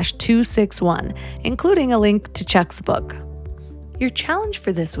mindlove.com/261, including a link to Chuck's book. Your challenge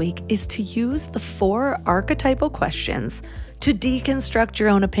for this week is to use the 4 archetypal questions to deconstruct your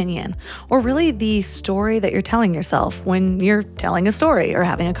own opinion, or really the story that you're telling yourself when you're telling a story or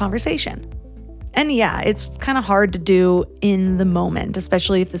having a conversation. And yeah, it's kind of hard to do in the moment,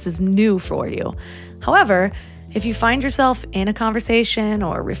 especially if this is new for you. However, if you find yourself in a conversation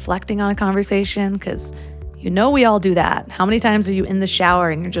or reflecting on a conversation, because you know we all do that. How many times are you in the shower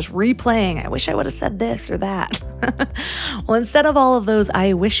and you're just replaying, I wish I would have said this or that? Well, instead of all of those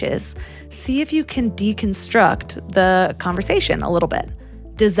I wishes, see if you can deconstruct the conversation a little bit.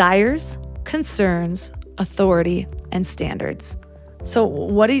 Desires, concerns, authority, and standards. So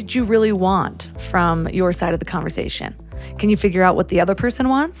what did you really want from your side of the conversation? Can you figure out what the other person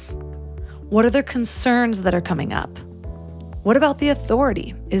wants? What are the concerns that are coming up? What about the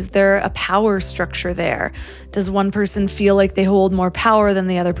authority? Is there a power structure there? Does one person feel like they hold more power than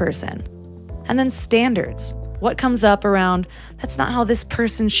the other person? And then standards. What comes up around, that's not how this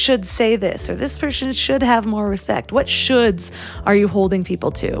person should say this, or this person should have more respect? What shoulds are you holding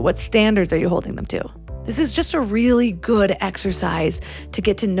people to? What standards are you holding them to? This is just a really good exercise to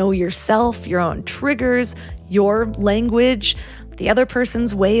get to know yourself, your own triggers, your language, the other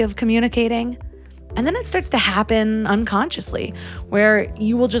person's way of communicating. And then it starts to happen unconsciously, where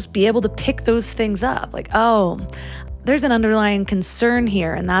you will just be able to pick those things up. Like, oh, there's an underlying concern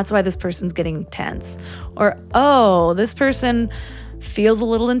here, and that's why this person's getting tense. Or, oh, this person feels a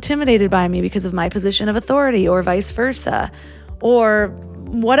little intimidated by me because of my position of authority, or vice versa. Or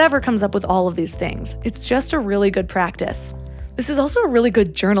whatever comes up with all of these things. It's just a really good practice. This is also a really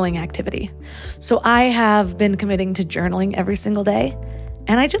good journaling activity. So I have been committing to journaling every single day,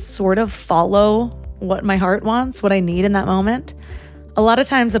 and I just sort of follow what my heart wants, what I need in that moment. A lot of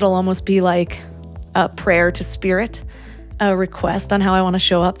times it'll almost be like a prayer to spirit, a request on how I want to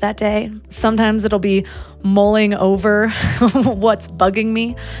show up that day. Sometimes it'll be mulling over what's bugging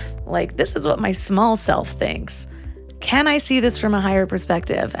me. Like, this is what my small self thinks. Can I see this from a higher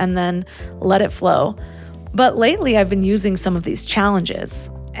perspective? And then let it flow. But lately I've been using some of these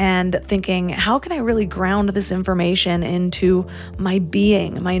challenges and thinking, how can I really ground this information into my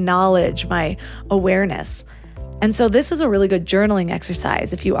being, my knowledge, my awareness? And so this is a really good journaling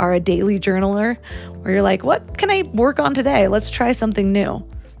exercise if you are a daily journaler, where you're like, what can I work on today? Let's try something new.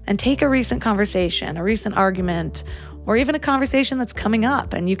 And take a recent conversation, a recent argument, or even a conversation that's coming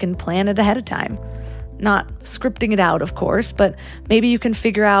up, and you can plan it ahead of time. Not scripting it out, of course, but maybe you can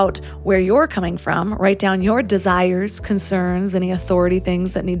figure out where you're coming from, write down your desires, concerns, any authority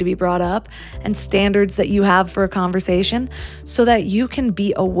things that need to be brought up, and standards that you have for a conversation, so that you can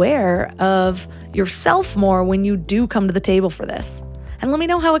be aware of yourself more when you do come to the table for this. And let me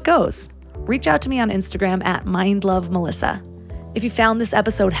know how it goes. Reach out to me on Instagram at mindlovemelissa. If you found this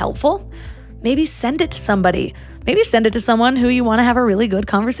episode helpful, maybe send it to somebody. Maybe send it to someone who you want to have a really good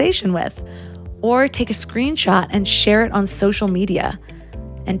conversation with. Or take a screenshot and share it on social media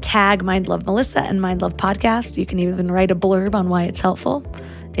and tag Mind Love Melissa and Mind Love Podcast. You can even write a blurb on why it's helpful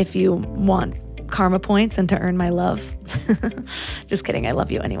if you want karma points and to earn my love. Just kidding, I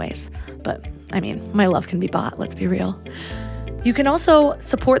love you anyways. But I mean, my love can be bought, let's be real. You can also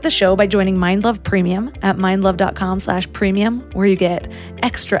support the show by joining Mind Love Premium at mindlove.com/premium, where you get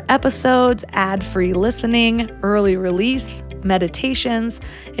extra episodes, ad-free listening, early release, meditations.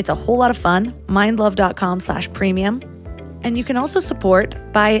 It's a whole lot of fun. mindlove.com/premium. And you can also support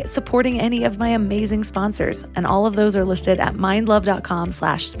by supporting any of my amazing sponsors. And all of those are listed at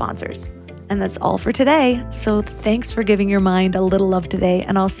mindlove.com/sponsors. And that's all for today. So thanks for giving your mind a little love today,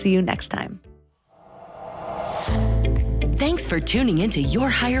 and I'll see you next time. Thanks for tuning into Your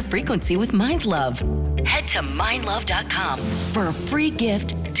Higher Frequency with Mind Love. Head to mindlove.com for a free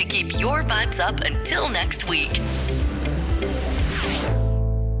gift to keep your vibes up until next week.